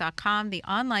listaryouwantit.com, the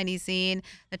online e-zine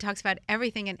that talks about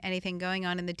everything and anything going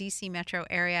on in the D.C. metro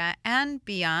area and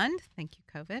beyond. Thank you,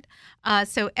 COVID.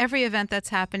 So every event that's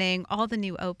happening, all the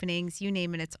new openings, you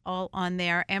name it, it's all on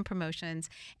there, and promotions.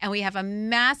 And we have a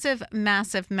massive,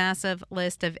 massive, massive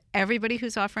list of everybody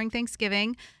who's offering Thanksgiving.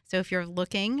 So if you're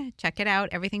looking, check it out.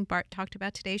 Everything Bart talked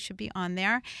about today should be on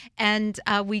there. And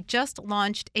we just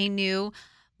launched a new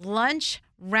lunch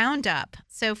roundup.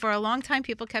 So for a long time,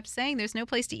 people kept saying there's no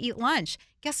place to eat lunch.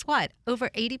 Guess what?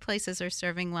 Over 80 places are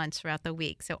serving lunch throughout the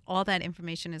week. So all that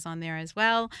information is on there as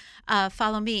well.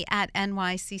 Follow me at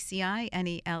NYCCI,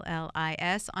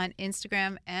 NELLIS, on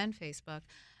Instagram and Facebook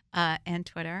and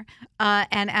Twitter.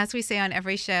 And as we say on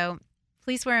every show,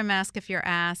 please wear a mask if you're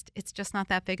asked. It's just not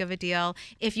that big of a deal.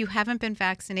 If you haven't been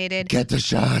vaccinated, Get the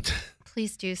shot.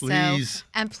 please do so. Please.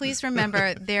 And please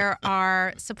remember, there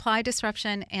are supply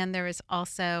disruption and there is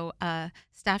also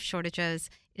staff shortages.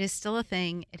 It is still a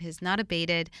thing. It has not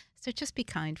abated. So just be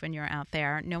kind when you're out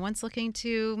there. No one's looking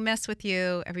to mess with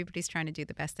you. Everybody's trying to do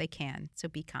the best they can. So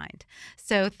be kind.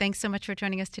 So thanks so much for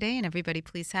joining us today. And everybody,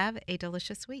 please have a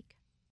delicious week.